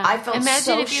 Yeah. I felt Imagine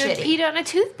so if you had shitty. peed on a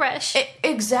toothbrush.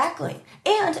 Exactly.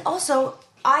 And also,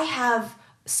 I have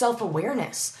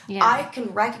self-awareness. Yeah. I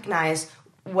can recognize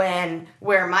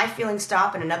where my feelings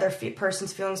stop and another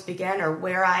person's feelings begin, or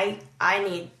where I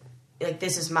need,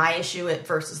 this is my issue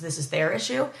versus this is their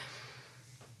issue.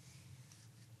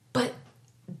 But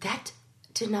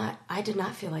I did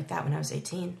not feel like that when I was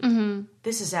 18. Mm-hmm.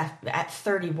 This is at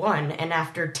 31 and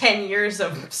after 10 years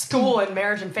of school and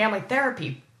marriage and family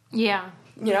therapy. Yeah.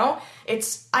 You know,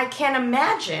 I can't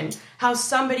imagine how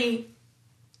somebody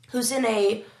who's in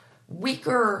a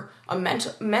weaker,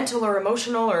 mental or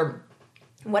emotional or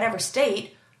whatever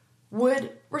state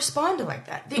would respond to like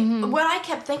that. What I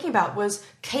kept thinking about was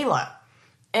Kayla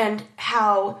and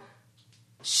how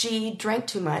she drank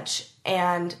too much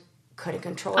and couldn't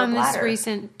control her bladder. On this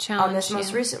recent challenge. On this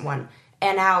most recent one.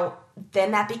 And how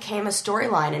then that became a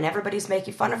storyline and everybody's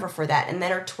making fun of her for that. And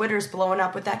then her Twitter's blowing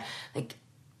up with that.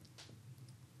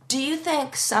 Do you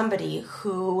think somebody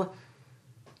who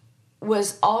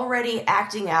was already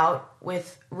acting out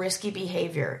with risky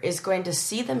behavior is going to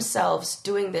see themselves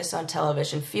doing this on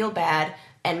television, feel bad,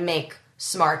 and make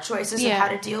smart choices of how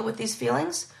to deal with these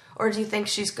feelings? Or do you think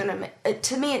she's going to...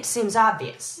 To me, it seems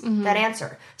obvious, that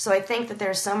answer. So I think that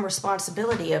there's some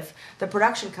responsibility of the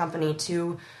production company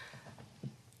to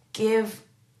give...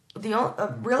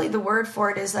 really, the word for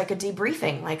it is like a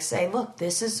debriefing. Like, say, look,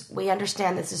 we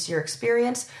understand this is your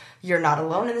experience. You're not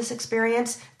alone in this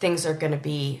experience. Things are going to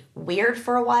be weird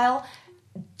for a while.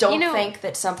 Don't think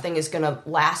that something is going to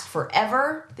last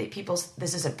forever.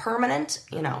 This isn't permanent,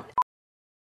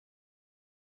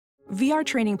 VR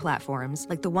training platforms,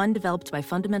 like the one developed by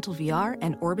Fundamental VR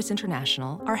and Orbis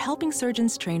International, are helping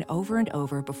surgeons train over and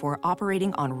over before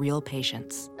operating on real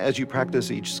patients. As you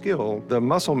practice each skill, the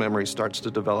muscle memory starts to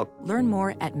develop. Learn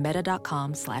more at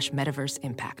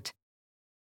meta.com/metaverseimpact.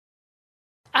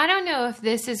 I don't know if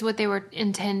this is what they were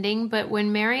intending, but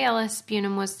when Mary Ellis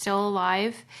Bunham was still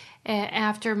alive,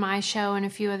 after my show and a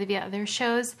few of the other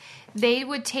shows, they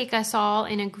would take us all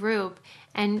in a group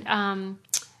and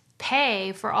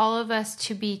pay for all of us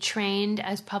to be trained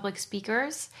as public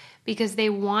speakers, because they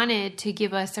wanted to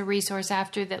give us a resource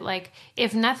after that. Like,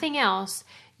 if nothing else,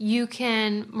 you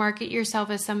can market yourself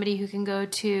as somebody who can go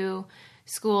to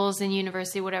schools and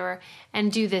university, whatever,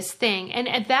 and do this thing. And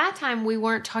at that time, we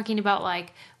weren't talking about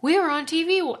like, we were on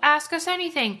TV, ask us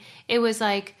anything. It was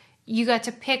like, you got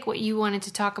to pick what you wanted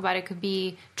to talk about. It could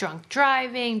be drunk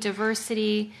driving,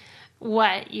 diversity.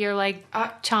 What? You're like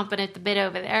chomping at the bit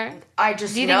over there. Do you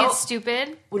think it's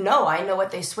stupid? Well, no, I know what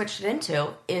they switched it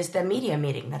into is the media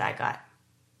meeting that I got.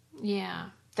 Yeah.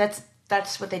 That's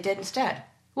what they did instead.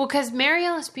 Well, because Mary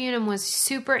Ellis Bunham was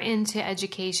super into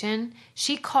education.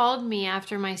 She called me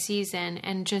after my season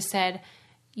and just said,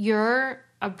 you're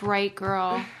a bright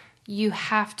girl. You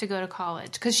have to go to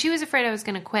college. Because she was afraid I was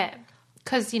going to quit.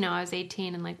 Because, I was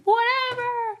 18 and like, whatever.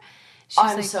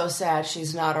 I'm so sad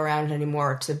she's not around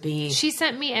anymore to be... She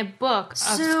sent me a book of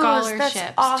scholarships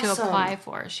to apply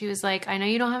for. She was like, I know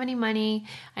you don't have any money.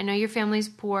 I know your family's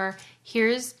poor.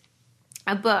 Here's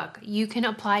a book. You can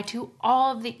apply to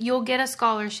you'll get a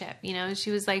scholarship.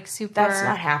 She was like super... That's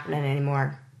not happening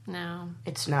anymore. No.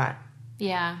 It's not.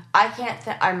 Yeah. I can't...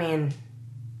 I mean...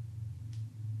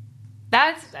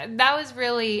 That was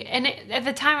really, and at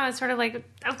the time I was sort of like,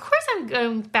 of course I'm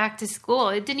going back to school.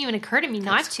 It didn't even occur to me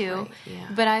not to. Great, yeah.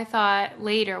 But I thought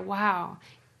later, wow,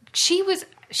 she's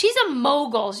a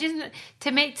mogul.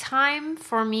 To make time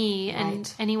for me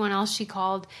and anyone else she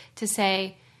called to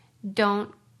say,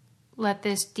 don't let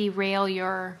this derail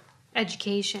your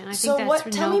education. I think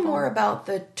that's tell me more about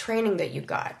the training that you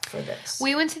got for this.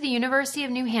 We went to the University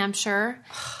of New Hampshire,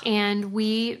 and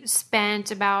we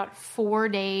spent about 4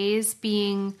 days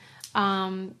being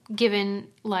given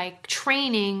like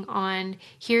training on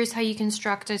here's how you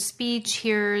construct a speech.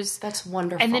 That's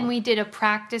wonderful. And then we did a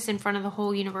practice in front of the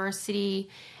whole university,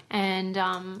 and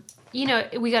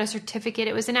we got a certificate.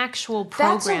 It was an actual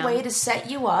program. That's a way to set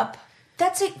you up.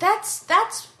 That's it. That's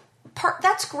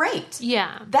great.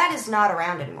 Yeah. That is not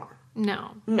around anymore.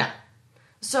 No.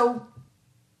 So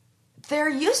there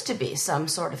used to be some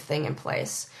sort of thing in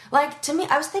place. Like, to me,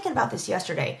 I was thinking about this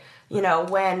yesterday.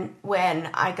 When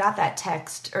I got that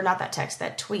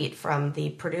that tweet from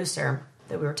the producer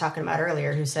that we were talking about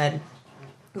earlier, who said,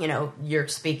 you're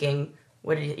speaking,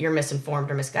 you're misinformed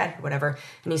or misguided or whatever.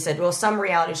 And he said, well, some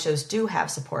reality shows do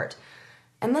have support.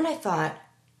 And then I thought,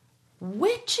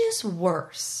 which is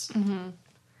worse? Mm-hmm.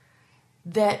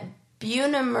 That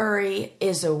Bunim-Murray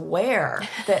is aware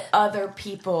that other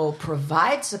people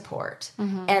provide support,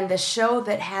 and the show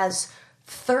that has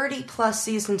 30 plus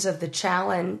seasons of the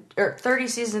challenge, or 30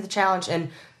 seasons of the challenge, and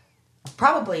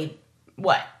probably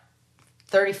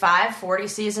 35, 40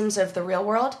 seasons of the Real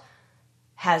World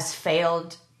has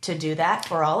failed to do that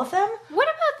for all of them. What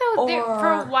about though?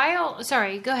 For a while,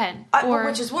 sorry, go ahead.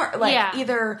 Which is worse.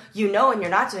 Either and you're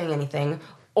not doing anything.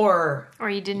 Or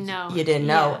you didn't know. You didn't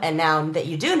know, and now that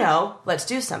you do know, let's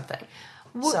do something.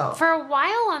 For a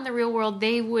while on The Real World,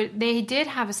 they did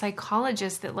have a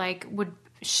psychologist that like would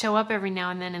show up every now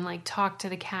and then and like talk to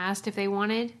the cast if they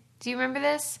wanted. Do you remember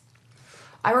this?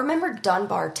 I remember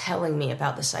Dunbar telling me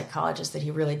about the psychologist that he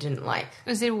really didn't like.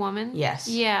 Was it a woman? Yes.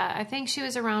 Yeah, I think she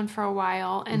was around for a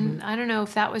while, and I don't know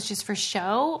if that was just for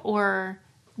show or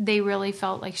they really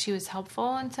felt like she was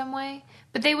helpful in some way.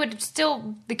 But they would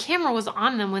still, the camera was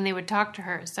on them when they would talk to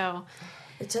her, so.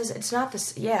 It says it's not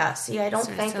this, yeah, see, I don't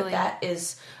think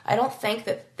I don't think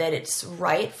that it's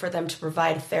right for them to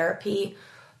provide therapy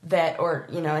or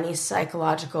any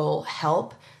psychological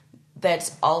help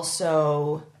that's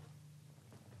also,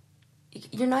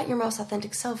 you're not your most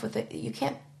authentic self with it. You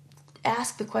can't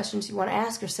ask the questions you want to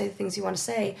ask or say the things you want to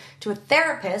say to a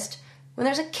therapist when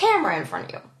there's a camera in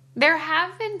front of you. There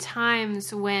have been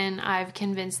times when I've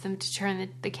convinced them to turn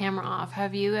the camera off.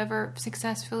 Have you ever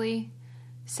successfully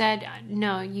said,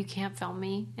 no, you can't film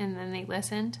me, and then they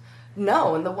listened?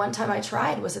 No, and the one time I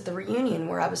tried was at the reunion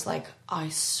where I was like, I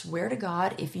swear to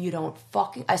God, if you don't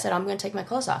fucking... I said, I'm going to take my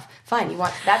clothes off. Fine, you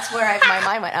want... That's where my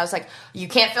mind went. I was like, you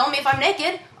can't film me if I'm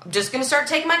naked. I'm just going to start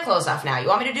taking my clothes off now. You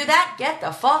want me to do that? Get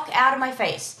the fuck out of my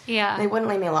face. Yeah. They wouldn't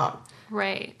leave me alone.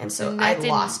 Right. And so that I didn't-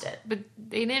 lost it. But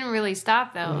they didn't really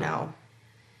stop, though. No.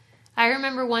 I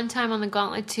remember one time on the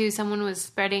Gauntlet 2, someone was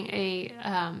spreading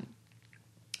a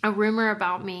rumor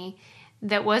about me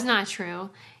that was not true,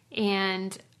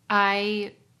 and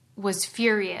I was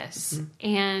furious.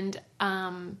 And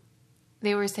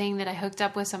they were saying that I hooked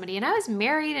up with somebody, and I was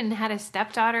married and had a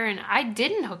stepdaughter, and I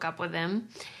didn't hook up with him.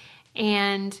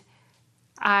 And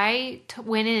I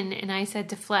went in and I said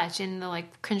to Fletch in the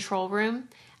control room,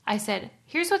 I said,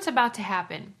 here's what's about to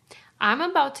happen. I'm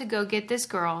about to go get this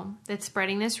girl that's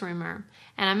spreading this rumor,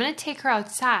 and I'm going to take her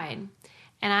outside,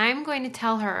 and I'm going to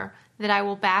tell her that I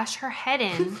will bash her head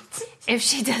in if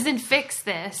she doesn't fix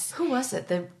this. Who was it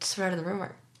that spread the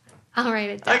rumor? I'll write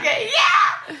it down. Okay,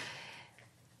 yeah!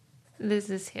 This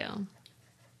is who.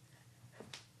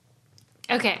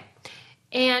 Okay.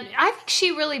 And I think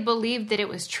she really believed that it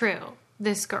was true,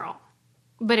 this girl.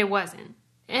 But it wasn't.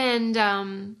 And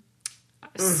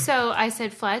so I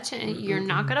said, Fletch, you're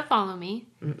not going to follow me.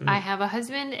 I have a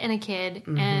husband and a kid,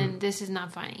 and this is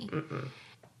not funny.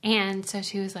 And so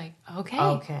she was like, okay.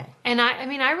 Okay. And I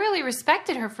mean, I really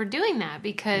respected her for doing that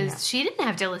because she didn't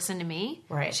have to listen to me.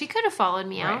 Right. She could have followed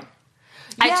me out.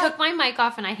 Yeah. I took my mic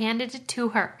off and I handed it to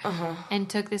her and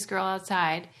took this girl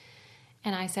outside.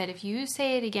 And I said, if you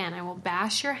say it again, I will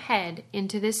bash your head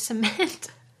into this cement.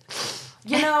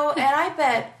 You know, and I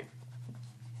bet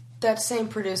that same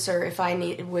producer, if I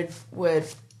need, would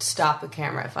stop the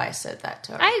camera if I said that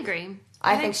to her. I agree.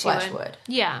 I think she Fletch would.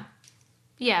 Yeah.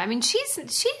 Yeah, I mean, she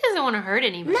doesn't want to hurt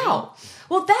anybody. No.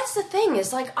 Well, that's the thing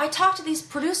is, I talk to these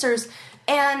producers,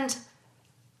 and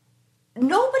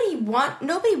nobody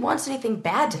wants anything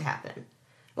bad to happen.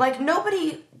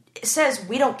 Nobody says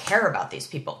we don't care about these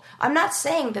people. I'm not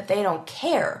saying that they don't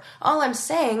care. All I'm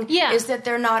saying is that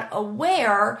they're not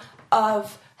aware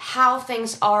of how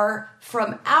things are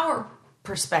from our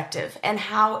perspective and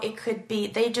how it could be.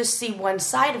 They just see one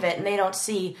side of it, and they don't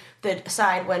see the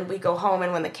side when we go home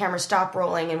and when the cameras stop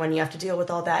rolling and when you have to deal with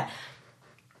all that.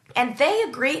 And they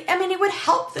agree. I mean, it would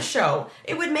help the show.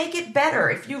 It would make it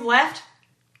better if you left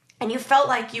and you felt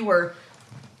like you were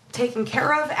taken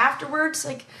care of afterwards.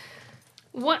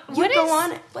 What go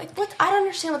on? What? I don't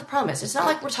understand what the problem is. It's not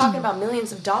like we're talking about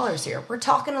millions of dollars here. We're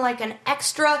talking an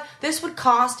extra. This would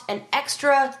cost an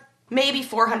extra maybe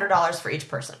 $400 for each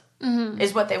person.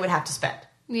 Is what they would have to spend.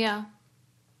 Yeah.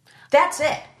 That's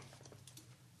it.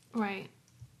 Right.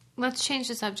 Let's change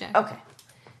the subject. Okay.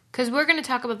 Because we're going to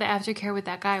talk about the aftercare with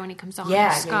that guy when he comes on.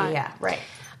 Yeah, Scott. yeah, right.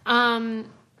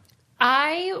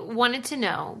 I wanted to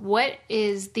know, what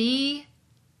is the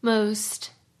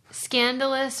most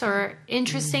scandalous or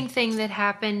interesting thing that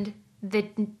happened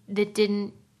that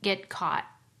didn't get caught?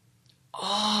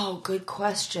 Oh, good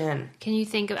question. Can you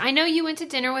think of... I know you went to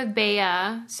dinner with Bea,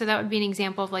 so that would be an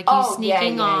example of you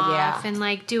sneaking off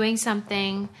and doing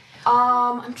something.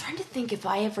 I'm trying to think if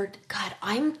I ever... God,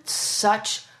 I'm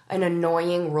such an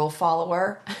annoying rule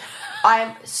follower.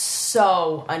 I'm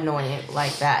so annoying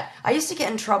like that. I used to get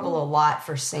in trouble a lot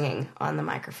for singing on the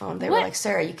microphone. They were like,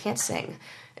 Sarah, you can't sing.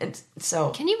 And so...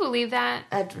 Can you believe that?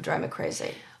 That would drive me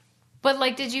crazy. But,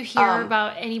 did you hear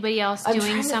about anybody else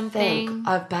doing something? I'm trying to think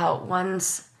about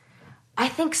ones... I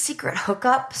think secret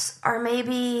hookups are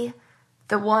maybe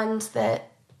the ones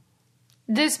that...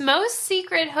 This most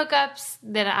secret hookups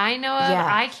that I know of, Yeah.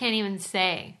 I can't even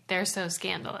say. They're so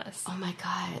scandalous. Oh, my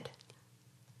God.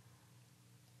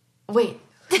 Wait.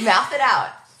 Mouth it out.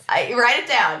 Write it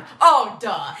down. Oh,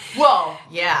 duh. Whoa.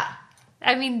 Yeah.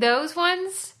 I mean, those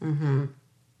ones... Mm-hmm.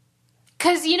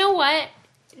 Because you know what?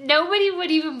 Nobody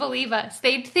would even believe us.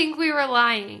 They'd think we were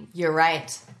lying. You're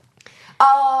right.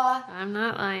 I'm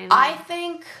not lying. I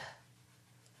think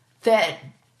that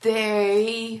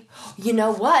they... You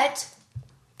know what?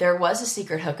 There was a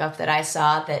secret hookup that I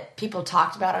saw that people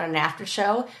talked about on an after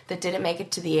show that didn't make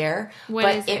it to the air.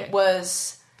 What is it? It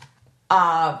was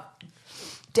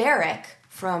Derek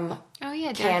from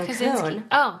Derek Kaczynski. Cancun.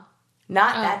 Oh.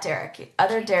 Not that Derek.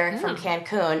 Other Derek from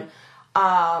Cancun.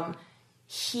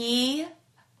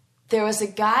 There was a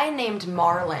guy named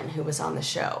Marlon who was on the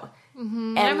show.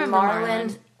 Mm-hmm. And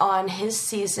Marlon on his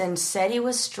season said he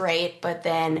was straight, but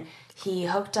then he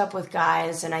hooked up with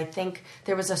guys, and I think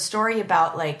there was a story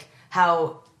about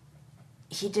how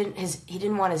he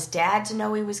didn't want his dad to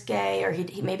know he was gay, or he's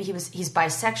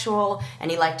bisexual and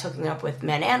he liked hooking up with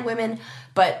men and women,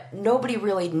 but nobody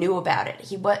really knew about it.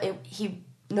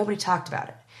 Nobody talked about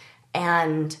it.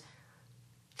 And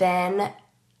then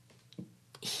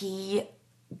he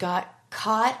got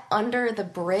caught under the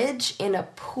bridge in a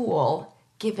pool,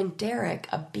 giving Derek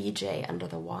a BJ under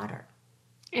the water.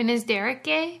 And is Derek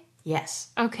gay?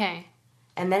 Yes. Okay.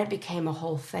 And then it became a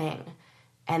whole thing.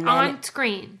 And then on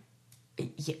screen.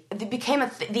 It became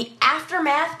the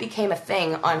aftermath became a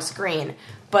thing on screen,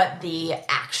 but the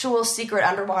actual secret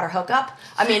underwater hookup,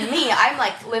 I mean, I'm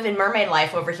like living mermaid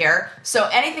life over here, so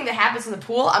anything that happens in the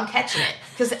pool, I'm catching it,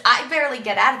 because I barely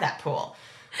get out of that pool.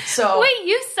 So wait,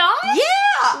 you saw it?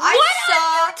 Yeah, What are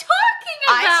you talking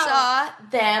about? I saw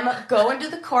them go into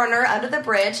the corner under the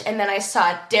bridge, and then I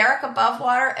saw Derek above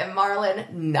water and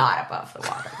Marlon not above the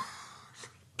water.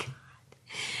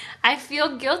 I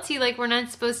feel guilty, like we're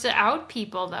not supposed to out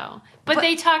people, though. But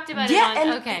they talked about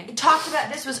it talked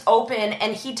about, this was open,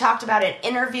 and he talked about it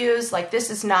in interviews, like this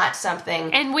is not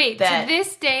something. And wait, to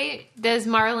this day, does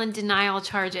Marlon deny all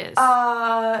charges?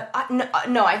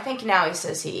 No, I think now he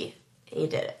says he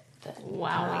did it.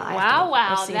 Wow.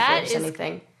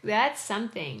 Anything. That's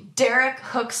something. Derek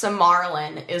hooks a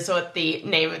Marlin is what the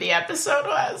name of the episode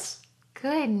was.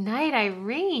 Good night,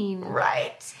 Irene.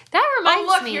 Right. That reminds me. Oh,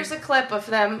 look, here's a clip of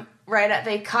them.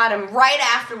 They caught him right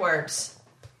afterwards.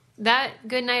 That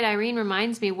Good Night, Irene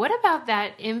reminds me. What about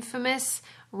that infamous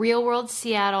Real World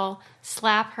Seattle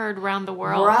slap heard around the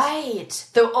world? Right.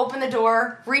 They'll open the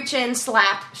door, reach in,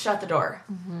 slap, shut the door.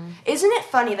 Mm-hmm. Isn't it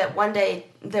funny that one day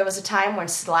there was a time when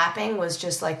slapping was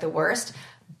just like the worst?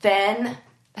 Then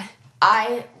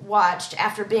I watched,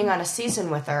 after being on a season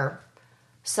with her,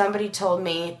 somebody told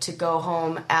me to go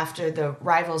home after the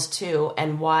Rivals 2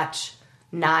 and watch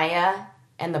Naya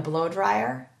and the Blow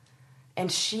Dryer,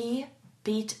 and she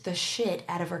beat the shit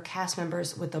out of her cast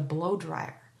members with a blow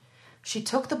dryer. She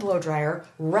took the blow dryer,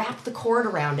 wrapped the cord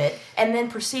around it, and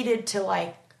then proceeded to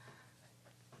like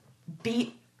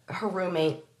beat her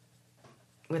roommate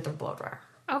with the blow dryer.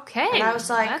 Okay, and I was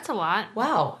like, that's a lot.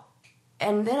 Wow.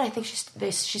 And then I think she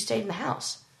stayed in the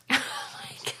house. Oh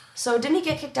my God. So didn't he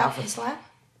get kicked out for the slap?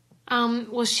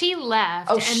 Well, she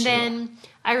left, then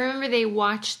I remember they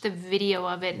watched the video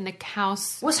of it in the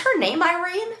house. Was her name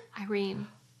Irene? Irene.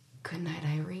 Good night,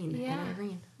 Irene. Yeah. And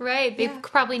Irene. Right. They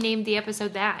probably named the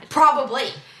episode that. Probably.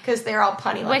 Because they're all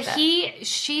punny like that. But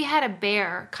she had a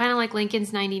bear, kind of like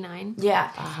Lincoln's 99.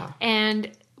 Yeah. Uh-huh.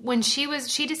 And when she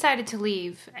decided to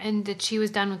leave and that she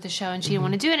was done with the show and she didn't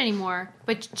want to do it anymore.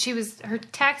 But her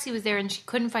taxi was there and she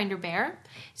couldn't find her bear.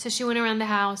 So she went around the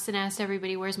house and asked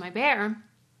everybody, "Where's my bear?"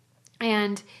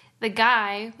 And the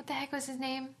guy, what the heck was his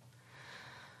name?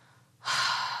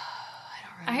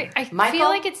 I feel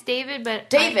like it's David,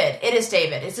 but it is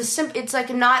David. It's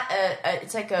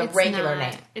like a regular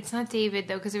name. It's not David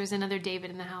though, because there was another David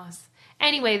in the house.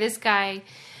 Anyway, this guy,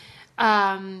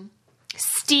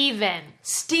 Steven.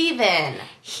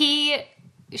 She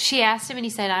asked him, and he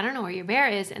said, "I don't know where your bear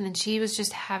is," and then she was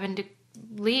just having to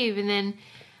leave, and then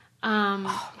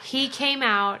he came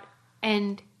out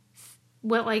and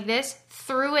went like this,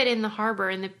 threw it in the harbor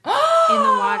in the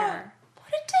water.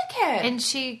 What a dickhead! And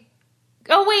she.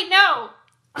 Oh, wait, no.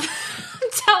 I'm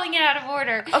telling it out of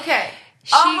order. Okay.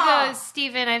 She goes,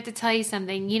 "Steven, I have to tell you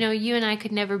something. You know, you and I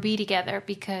could never be together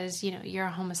because, you know, you're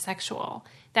a homosexual."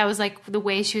 That was like the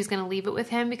way she was going to leave it with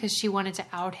him because she wanted to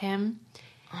out him.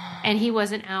 And he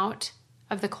wasn't out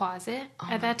of the closet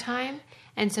at that time.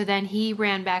 And so then he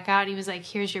ran back out and he was like,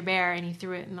 "Here's your bear." And he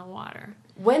threw it in the water.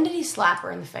 When did he slap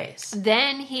her in the face?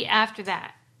 Then after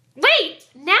that. Wait,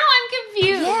 now I'm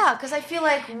confused. Yeah, because I feel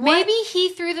like maybe he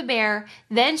threw the bear,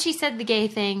 then she said the gay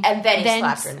thing, and then he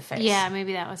slapped her in the face. Yeah,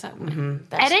 maybe that was something.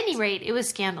 Mm-hmm, at any rate, it was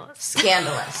scandalous.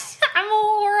 Scandalous. I'm a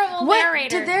horrible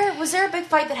narrator. Was there a big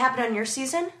fight that happened on your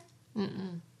season?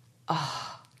 Mm-mm.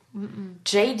 Oh. Mm-mm.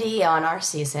 JD on our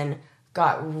season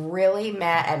got really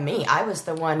mad at me. I was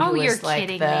the one who was like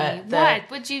kidding me. What?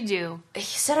 What'd you do? He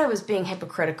said I was being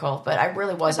hypocritical, but I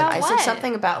really wasn't. About I said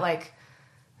something about like,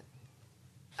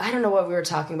 I don't know what we were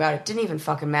talking about. It didn't even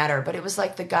fucking matter. But it was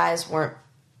like the guys weren't.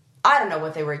 I don't know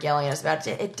what they were yelling at us about.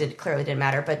 It clearly didn't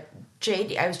matter. But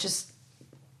JD, I was just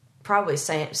probably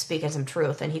speaking some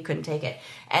truth, and he couldn't take it.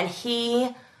 And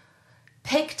he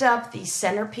picked up the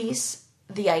centerpiece,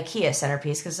 the IKEA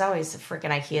centerpiece, because it's always a freaking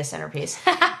IKEA centerpiece,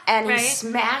 and he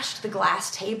smashed the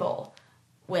glass table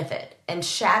with it and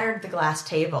shattered the glass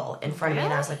table in front of me.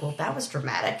 And I was like, well, that was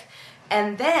dramatic.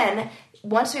 And then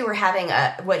once we were having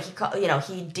what he called,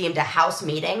 he deemed a house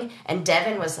meeting, and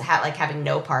Devin was having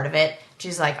no part of it.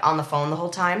 She's like on the phone the whole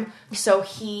time. So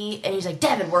he's like,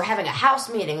 Devin, we're having a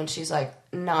house meeting. And she's like,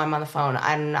 no, I'm on the phone.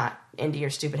 I'm not into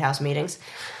your stupid house meetings.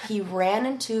 He ran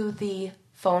into the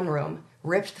phone room,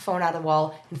 ripped the phone out of the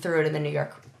wall, and threw it in the New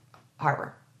York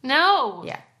harbor. No.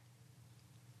 Yeah.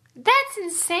 That's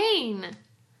insane.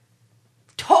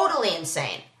 Totally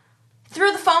insane.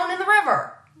 Threw the phone in the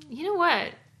river. You know what?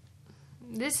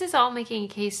 This is all making a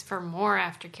case for more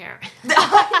aftercare.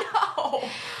 I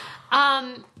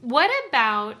know. What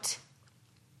about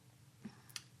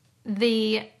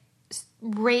the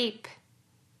rape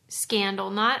scandal?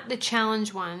 Not the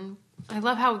challenge one. I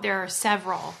love how there are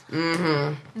several.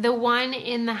 Mm-hmm. The one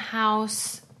in the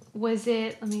house, was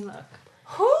it? Let me look.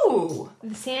 Who?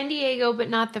 The San Diego, but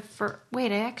not the first.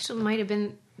 Wait, it actually might have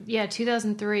been,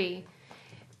 2003.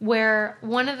 Where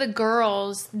one of the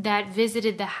girls that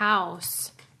visited the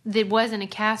house that wasn't a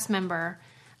cast member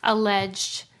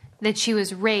alleged that she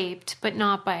was raped, but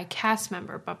not by a cast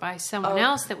member, but by someone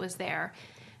else that was there.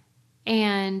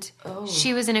 And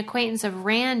she was an acquaintance of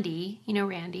Randy. You know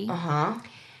Randy? Uh-huh.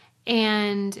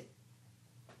 And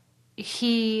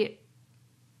his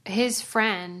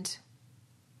friend...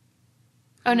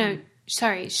 Oh, no,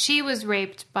 sorry. She was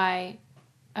raped by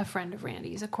a friend of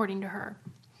Randy's, according to her.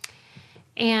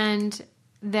 And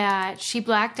that she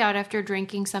blacked out after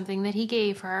drinking something that he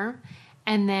gave her.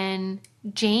 And then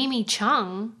Jamie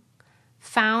Chung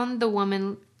found the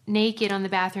woman naked on the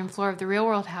bathroom floor of the Real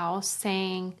World house,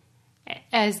 saying,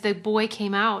 as the boy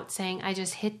came out, saying, I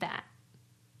just hit that.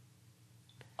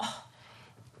 What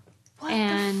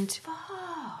the fuck?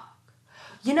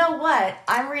 You know what?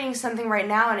 I'm reading something right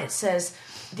now, and it says,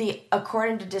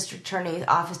 according to District Attorney's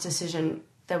Office decision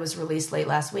that was released late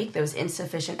last week, there was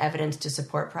insufficient evidence to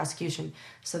support prosecution.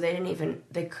 So they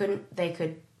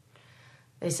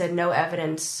said no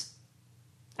evidence.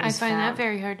 I find that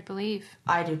very hard to believe.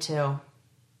 I do too.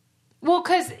 Well,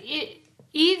 because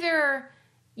either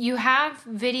you have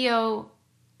video,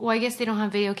 well, I guess they don't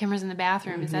have video cameras in the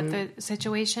bathroom. Mm-hmm. Is that the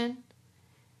situation?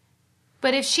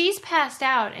 But if she's passed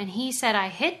out and he said, I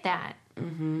hit that,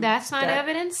 that's not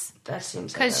evidence? That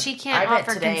seems because she can't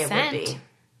offer consent. It would be.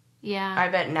 Yeah. I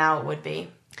bet now it would be.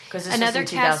 Another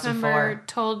cast member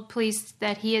told police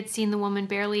that he had seen the woman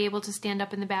barely able to stand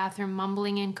up in the bathroom,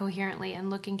 mumbling incoherently and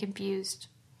looking confused.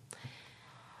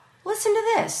 Listen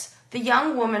to this. The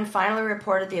young woman finally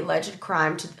reported the alleged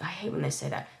crime I hate when they say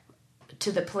that,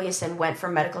 to the police and went for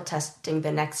medical testing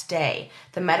the next day.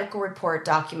 The medical report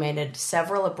documented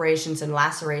several abrasions and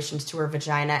lacerations to her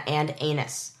vagina and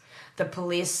anus. The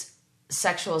police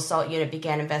sexual assault unit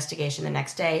began investigation the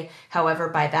next day. However,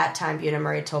 by that time,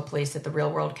 Buena-Murray told police that the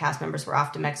Real World cast members were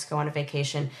off to Mexico on a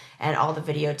vacation, and all the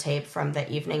videotape from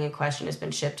the evening in question has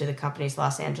been shipped to the company's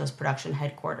Los Angeles production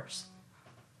headquarters.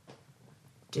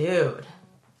 Dude,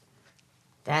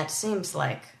 that seems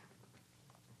like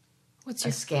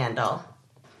a scandal.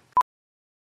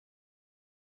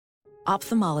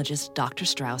 Ophthalmologist Dr.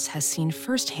 Strauss has seen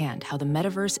firsthand how the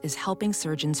metaverse is helping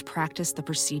surgeons practice the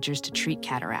procedures to treat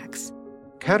cataracts.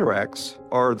 Cataracts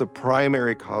are the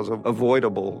primary cause of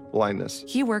avoidable blindness.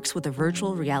 He works with a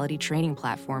virtual reality training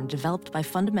platform developed by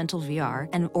Fundamental VR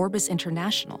and Orbis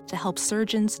International to help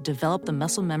surgeons develop the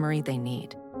muscle memory they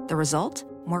need. The result?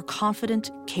 More confident,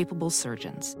 capable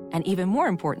surgeons. And even more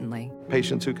importantly,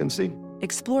 Patients who can see.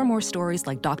 Explore more stories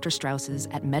like Dr. Strauss's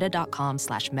at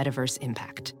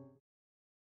meta.com/metaverseimpact.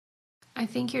 I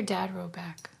think your dad wrote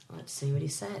back. Let's see what he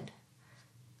said.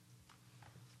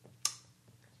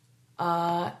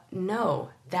 No,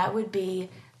 that would be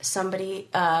somebody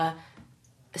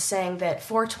saying that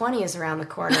 420 is around the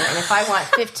corner, and if I want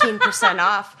 15%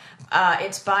 off,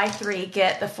 it's buy 3,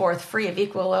 get the 4th free of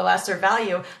equal or lesser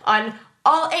value on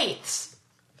all 8ths.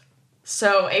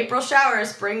 So April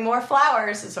showers bring more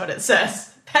flowers is what it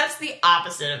says. That's the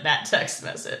opposite of that text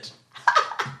message.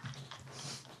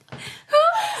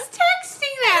 Who's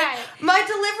texting that? My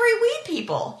delivery weed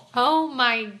people. Oh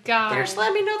my God. They're just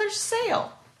letting me know there's a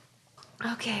sale.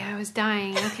 Okay, I was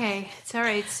dying. Okay, it's all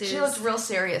right, Suze. She looked real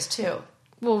serious too.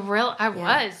 Well, I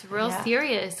was real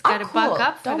serious. Got to buck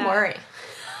up for Don't that. worry.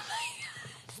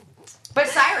 But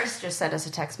Cyrus just sent us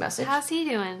a text message. How's he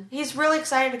doing? He's really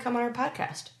excited to come on our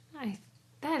podcast.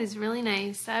 That is really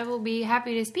nice. I will be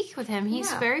happy to speak with him.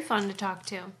 He's very fun to talk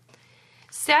to.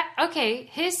 Okay,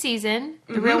 his season,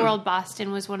 The Real World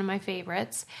Boston, was one of my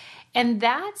favorites. And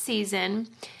that season,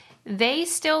 they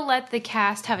still let the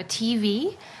cast have a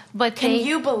TV, but Can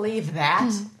you believe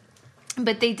that?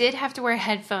 But they did have to wear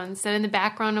headphones. So in the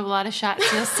background of a lot of shots,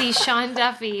 you'll see Sean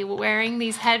Duffy wearing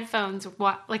these headphones,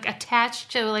 like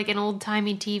attached to like an old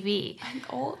timey TV, An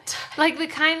old, like the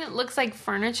kind that looks like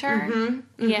furniture.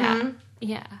 Yeah.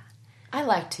 I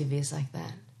like TVs like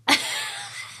that.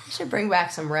 You should bring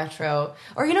back some retro.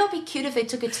 Or, you know, it'd be cute if they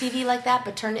took a TV like that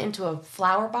but turned it into a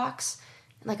flower box,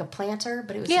 like a planter,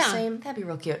 but it was the same. That'd be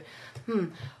real cute.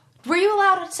 Were you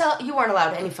allowed to sell? You weren't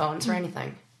allowed any phones or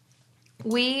anything.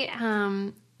 We,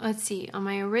 let's see, on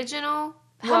my original...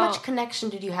 How much connection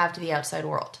did you have to the outside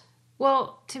world?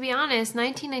 Well, to be honest,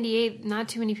 1998, not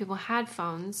too many people had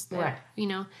phones. Right. You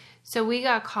know, so we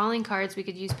got calling cards. We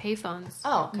could use payphones.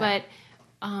 Oh, okay. But,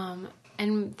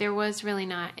 and there was really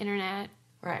not internet.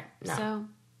 Right. No. So,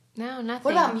 no, nothing.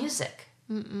 What about music?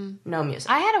 No music.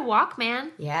 I had a Walkman.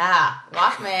 Yeah.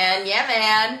 Walkman. Yeah,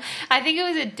 man. I think it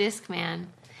was a Discman.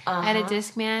 I had a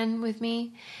Discman with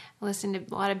me. I listened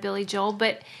to a lot of Billy Joel.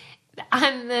 But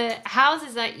on the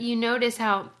houses, that you notice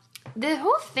how the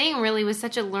whole thing really was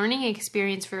such a learning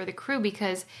experience for the crew,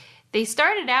 because they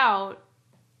started out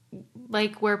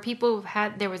like where people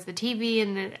had, there was the TV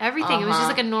and everything. It was just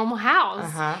like a normal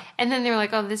house. And then they were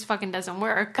like, oh, this fucking doesn't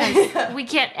work because we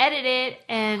can't edit it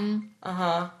and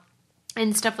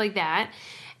stuff like that.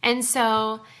 And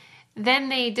so then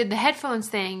they did the headphones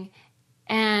thing,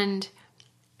 and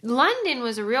London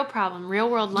was a real problem. Real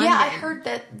world London. Yeah, I heard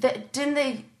that. Didn't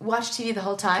they watch TV the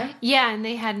whole time? Yeah, and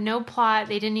they had no plot.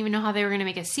 They didn't even know how they were going to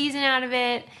make a season out of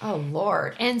it. Oh,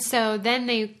 Lord. And so then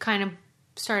they kind of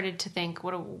started to think,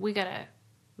 we got to...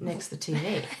 Nix the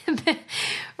TV.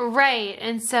 Right.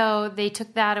 And so they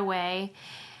took that away.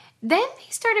 Then they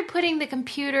started putting the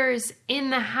computers in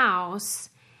the house,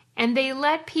 and they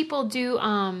let people do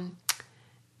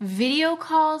video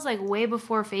calls like way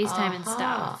before FaceTime and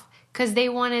stuff, because they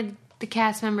wanted the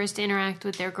cast members to interact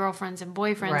with their girlfriends and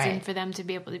boyfriends and for them to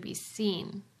be able to be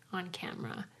seen on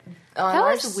camera. That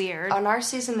was weird. On our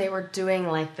season, they were doing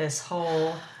like this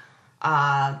whole...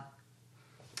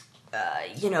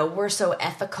 you know, we're so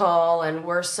ethical and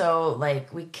we're so,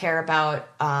 like, we care about,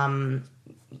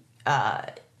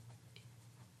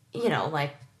 you know,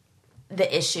 like,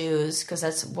 the issues, because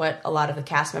that's what a lot of the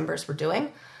cast members were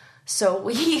doing. So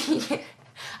we,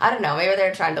 I don't know, maybe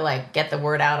they're trying to, like, get the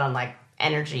word out on, like,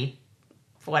 energy,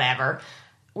 whatever.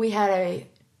 We had a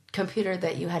computer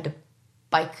that you had to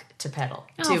bike to pedal,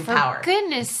 to power. For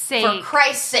goodness sake. For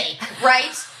Christ's sake,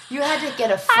 right? You had to get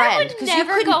a friend, because you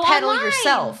couldn't pedal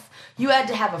yourself. You had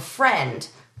to have a friend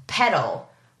pedal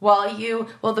while you...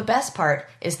 Well, the best part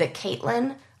is that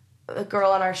Caitlin, the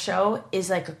girl on our show, is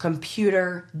like a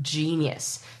computer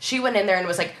genius. She went in there and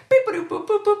was like, boop, boop, boop,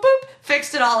 boop, boop, boop,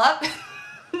 fixed it all up.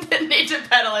 Didn't need to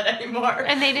pedal it anymore.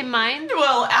 And they didn't mind?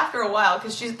 Well, after a while,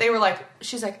 because she's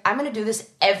like, I'm going to do this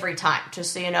every time.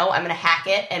 Just so you know, I'm going to hack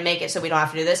it and make it so we don't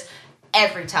have to do this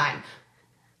every time.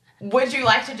 Would you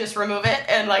like to just remove it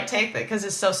and, like, take it because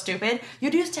it's so stupid?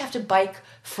 You used to have to bike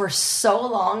for so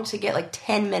long to get, like,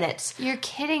 10 minutes. You're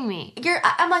kidding me.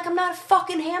 I'm like, I'm not a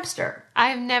fucking hamster.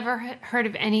 I've never heard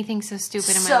of anything so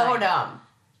stupid in my life. So dumb.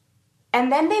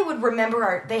 And then they would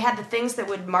remember they had the things that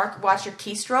would watch your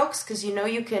keystrokes, because you know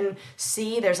you can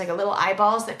see there's, like, a little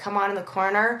eyeballs that come on in the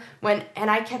corner. And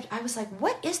I was like,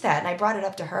 what is that? And I brought it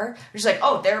up to her. She's like,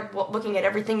 oh, they're looking at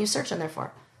everything you search on there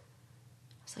for.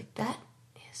 I was like, that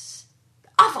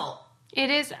awful. It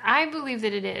is. I believe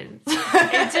that it is.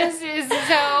 It just is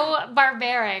so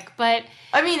barbaric, but...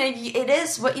 I mean, it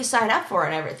is what you sign up for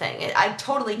and everything. I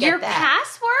totally get your that. Your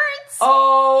passwords?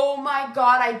 Oh my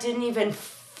God, I didn't even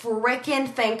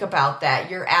frickin' think about that.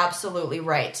 You're absolutely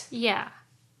right. Yeah.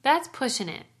 That's pushing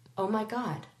it. Oh my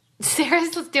God. Sarah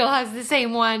still has the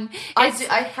same one.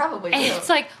 I probably do. It's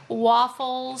like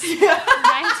waffles.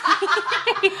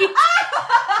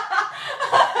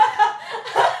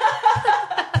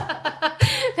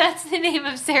 That's the name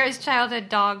of Sarah's childhood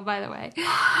dog, by the way.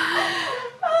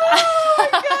 Oh my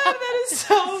God, that is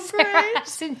so Sarah great.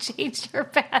 hasn't changed her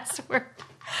password.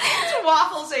 It's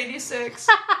Waffles 86.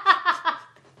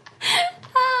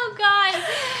 Oh God.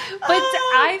 But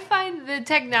I find the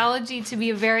technology to be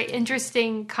a very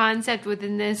interesting concept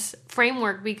within this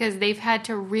framework, because they've had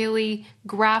to really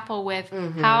grapple with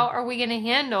how are we going to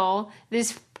handle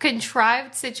this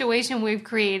contrived situation we've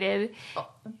created.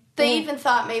 They even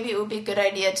thought maybe it would be a good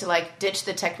idea to, like, ditch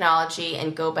the technology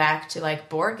and go back to, like,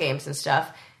 board games and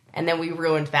stuff. And then we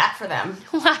ruined that for them.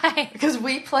 Why? Because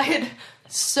we played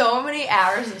so many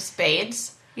hours of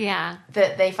spades. Yeah.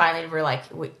 That they finally were like,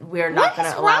 we're not going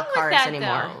to allow cards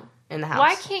anymore in the house.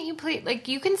 Why can't you play? Like,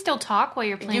 you can still talk while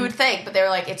you're playing. You would think, but they were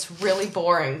like, it's really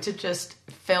boring to just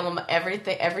film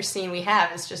everything. Every scene we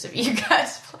have is just of you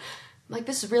guys. I'm like,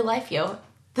 this is real life, yo.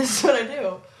 This is what I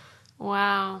do.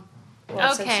 Wow.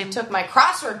 Well, okay. Since you took my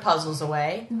crossword puzzles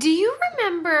away. Do you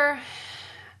remember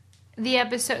the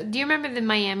episode? Do you remember the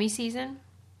Miami season?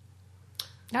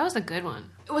 That was a good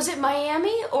one. Was it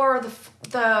Miami or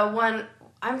the one?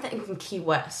 I'm thinking Key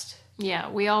West. Yeah,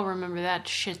 we all remember that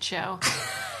shit show.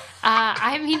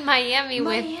 I mean Miami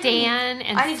with Dan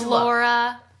and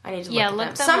Flora. I need to look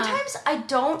at them. Sometimes I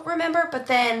don't remember, but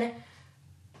then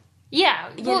yeah,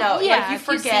 like you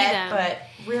forget. But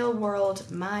Real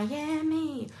World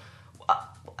Miami.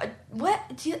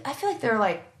 What do you? I feel like they're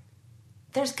like.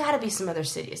 There's got to be some other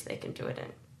cities they can do it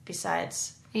in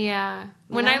besides. Yeah,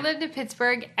 when I lived in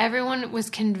Pittsburgh, everyone was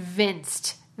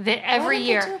convinced that every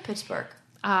year. Why did they do Pittsburgh?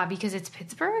 Because it's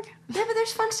Pittsburgh. Yeah, but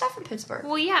there's fun stuff in Pittsburgh.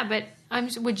 Well, yeah, but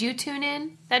would you tune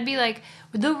in? That'd be like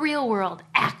The Real World,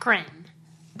 Akron.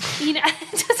 You know,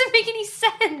 it doesn't make any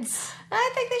sense.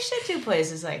 I think they should do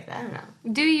places like that. I don't know.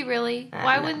 Do you really?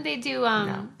 Why wouldn't they do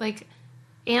like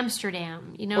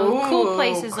Amsterdam? You know, cool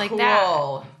places like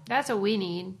that. That's what we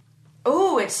need.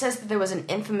 Ooh, it says that there was an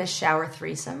infamous shower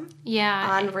threesome.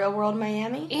 Yeah, on Real World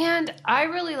Miami. And I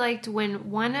really liked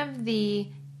when one of the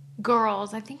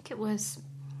girls, I think it was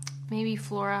maybe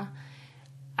Flora,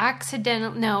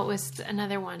 it was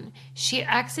another one. She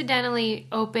accidentally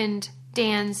opened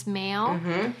Dan's mail,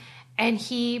 and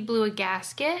he blew a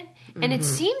gasket, and it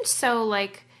seemed so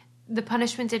like the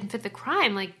punishment didn't fit the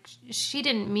crime. Like she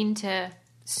didn't mean to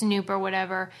snoop or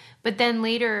whatever, but then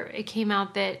later it came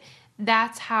out that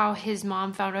that's how his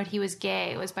mom found out he was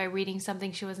gay. It was by reading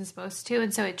something she wasn't supposed to,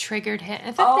 and so it triggered him.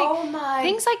 I thought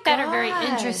things like that are very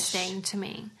interesting to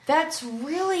me. That's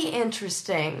really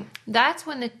interesting. That's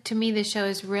when, to me, the show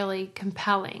is really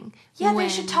compelling. Yeah, they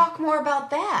should talk more about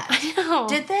that. I know.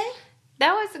 Did they?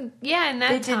 That was, in that they time.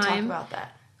 They did talk about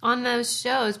that. On those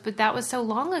shows, but that was so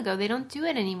long ago. They don't do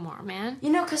it anymore, man. You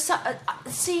know, because,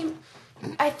 see,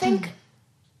 I think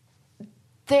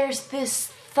there's this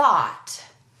thought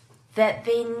that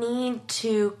they need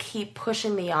to keep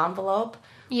pushing the envelope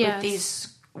with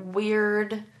these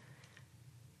weird,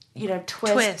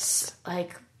 twists,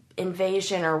 like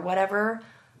invasion or whatever.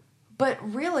 But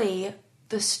really,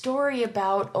 the story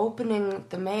about opening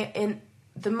the mail in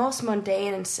the most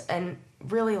mundane and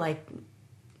really like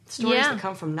stories that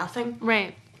come from nothing,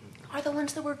 right, are the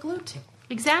ones that we're glued to.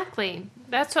 Exactly.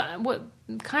 That's what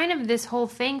kind of this whole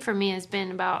thing for me has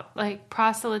been about, like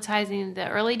proselytizing the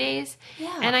early days.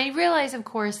 Yeah. And I realize, of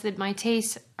course, that my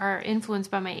tastes are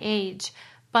influenced by my age,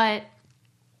 but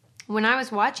when I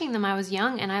was watching them, I was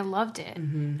young and I loved it.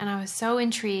 And I was so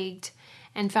intrigued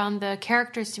and found the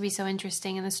characters to be so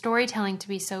interesting and the storytelling to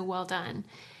be so well done.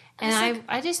 And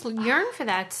I just yearn for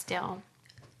that still.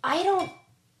 I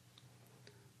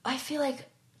feel like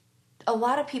a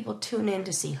lot of people tune in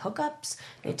to see hookups.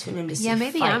 They tune in to see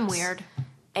maybe fights. I'm weird.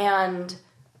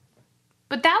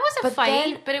 But that was a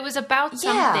fight, but it was about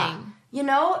something.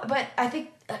 But I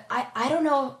think, I don't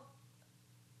know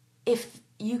if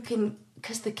you can,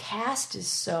 because the cast is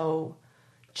so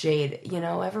jaded,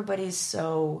 everybody's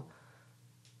so,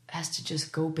 has to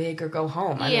just go big or go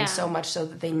home. I mean, so much so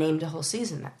that they named a whole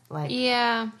season that. Like,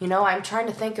 I'm trying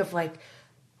to think of, like,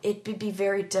 it would be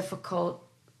very difficult.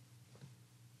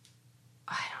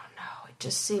 I don't know. It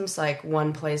just seems like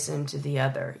one plays into the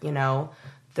other, I mean,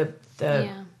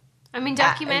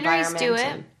 documentaries do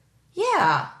it.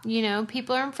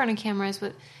 People are in front of cameras,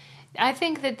 but I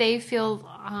think that they feel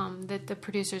that the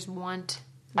producers want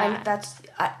that.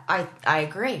 I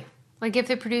agree. Like if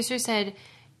the producer said,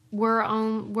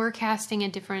 we're casting a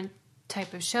different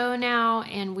type of show now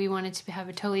and we want it to have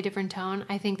a totally different tone,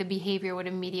 I think the behavior would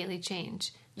immediately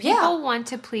change. People want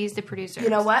to please the producers. You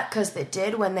know what? Because they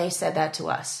did when they said that to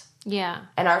us. Yeah.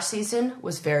 And our season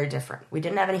was very different. We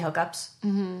didn't have any hookups.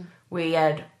 Mm-hmm. We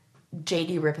had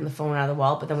JD ripping the phone out of the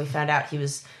wall, but then we found out he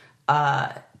was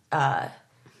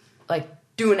like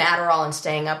doing Adderall and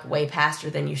staying up way past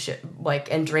her than you should,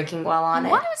 like, and drinking while on it.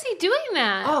 Why was he doing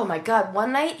that? Oh my God.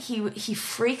 One night he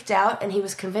freaked out and he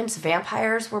was convinced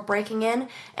vampires were breaking in,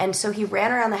 and so he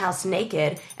ran around the house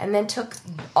naked and then took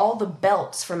all the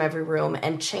belts from every room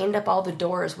and chained up all the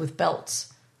doors with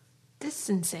belts. This is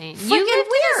insane. Freaking you lived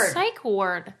weird. in a psych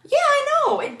ward. Yeah, I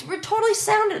know. It totally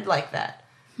sounded like that.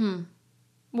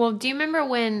 Well, do you remember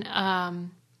when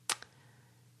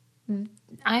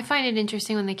I find it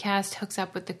interesting when the cast hooks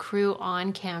up with the crew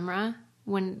on camera,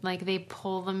 when like they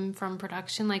pull them from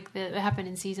production, like it happened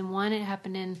in season 1, it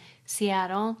happened in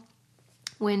Seattle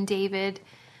when David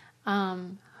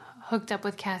hooked up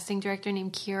with casting director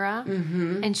named Kira,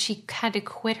 and she had to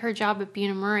quit her job at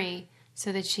Buena Murray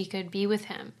so that she could be with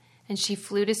him. And she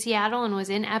flew to Seattle and was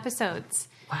in episodes.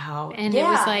 Wow. And it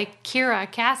was like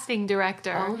Kira, casting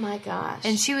director. Oh my gosh.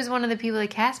 And she was one of the people that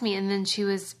cast me, and then she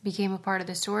became a part of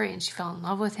the story, and she fell in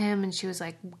love with him, and she was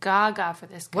like gaga for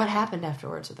this guy. What happened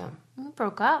afterwards with them? We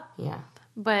broke up. Yeah.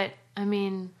 But, I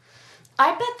mean...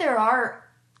 I bet there are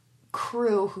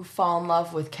crew who fall in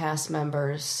love with cast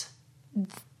members.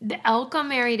 Elka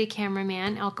married a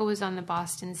cameraman. Elka was on the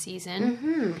Boston season.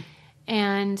 Mm-hmm.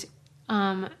 And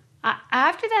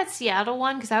after that Seattle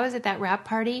one, because I was at that rap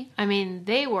party, I mean,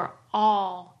 they were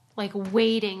all like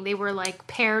waiting. They were like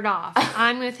paired off.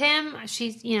 I'm with him.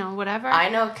 She's, whatever. I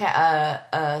know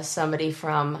somebody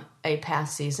from a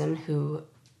past season who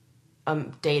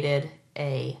dated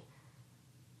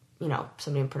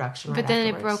somebody in production. But right then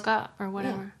afterwards. it broke up or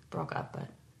whatever. Yeah, broke up, but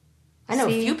I know a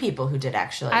few people who did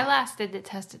actually. I lasted the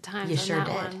test of time. You on sure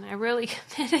that did. one. I really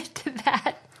committed to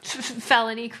that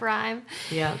felony crime.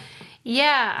 Yeah.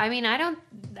 Yeah, I mean,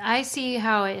 I see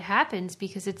how it happens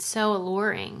because it's so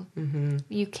alluring. Mm-hmm.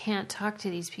 You can't talk to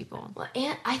these people. Well,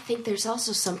 and I think there's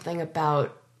also something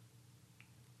about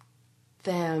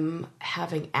them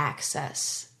having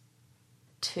access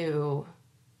to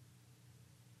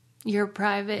Your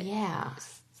private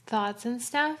thoughts and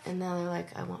stuff. And now they're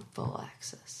like, I want full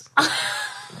access.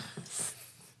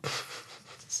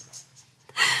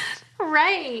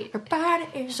 Right. Her body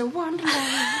is a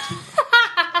wonderland.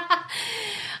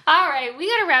 All right, we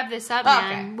got to wrap this up,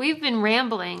 man. Okay. We've been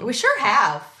rambling. We sure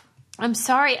have. I'm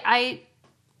sorry.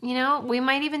 We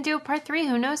might even do a part 3.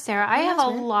 Who knows, Sarah? I have a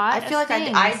lot I feel of like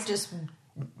things. I just...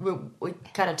 We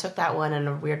kind of took that one in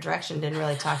a weird direction. Didn't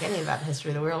really talk anything about the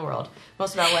history of the real world.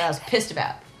 Most about what I was pissed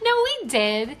about. No, we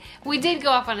did. We did go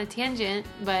off on a tangent,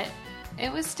 but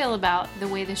it was still about the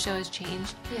way the show has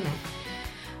changed.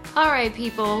 All right,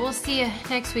 people. We'll see you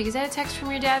next week. Is that a text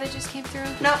from your dad that just came through?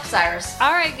 Nope, Cyrus.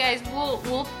 All right, guys.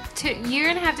 You're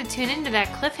gonna have to tune into that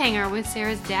cliffhanger with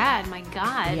Sarah's dad. My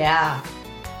God. Yeah.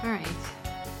 All right.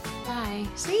 Bye.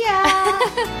 See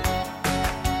ya.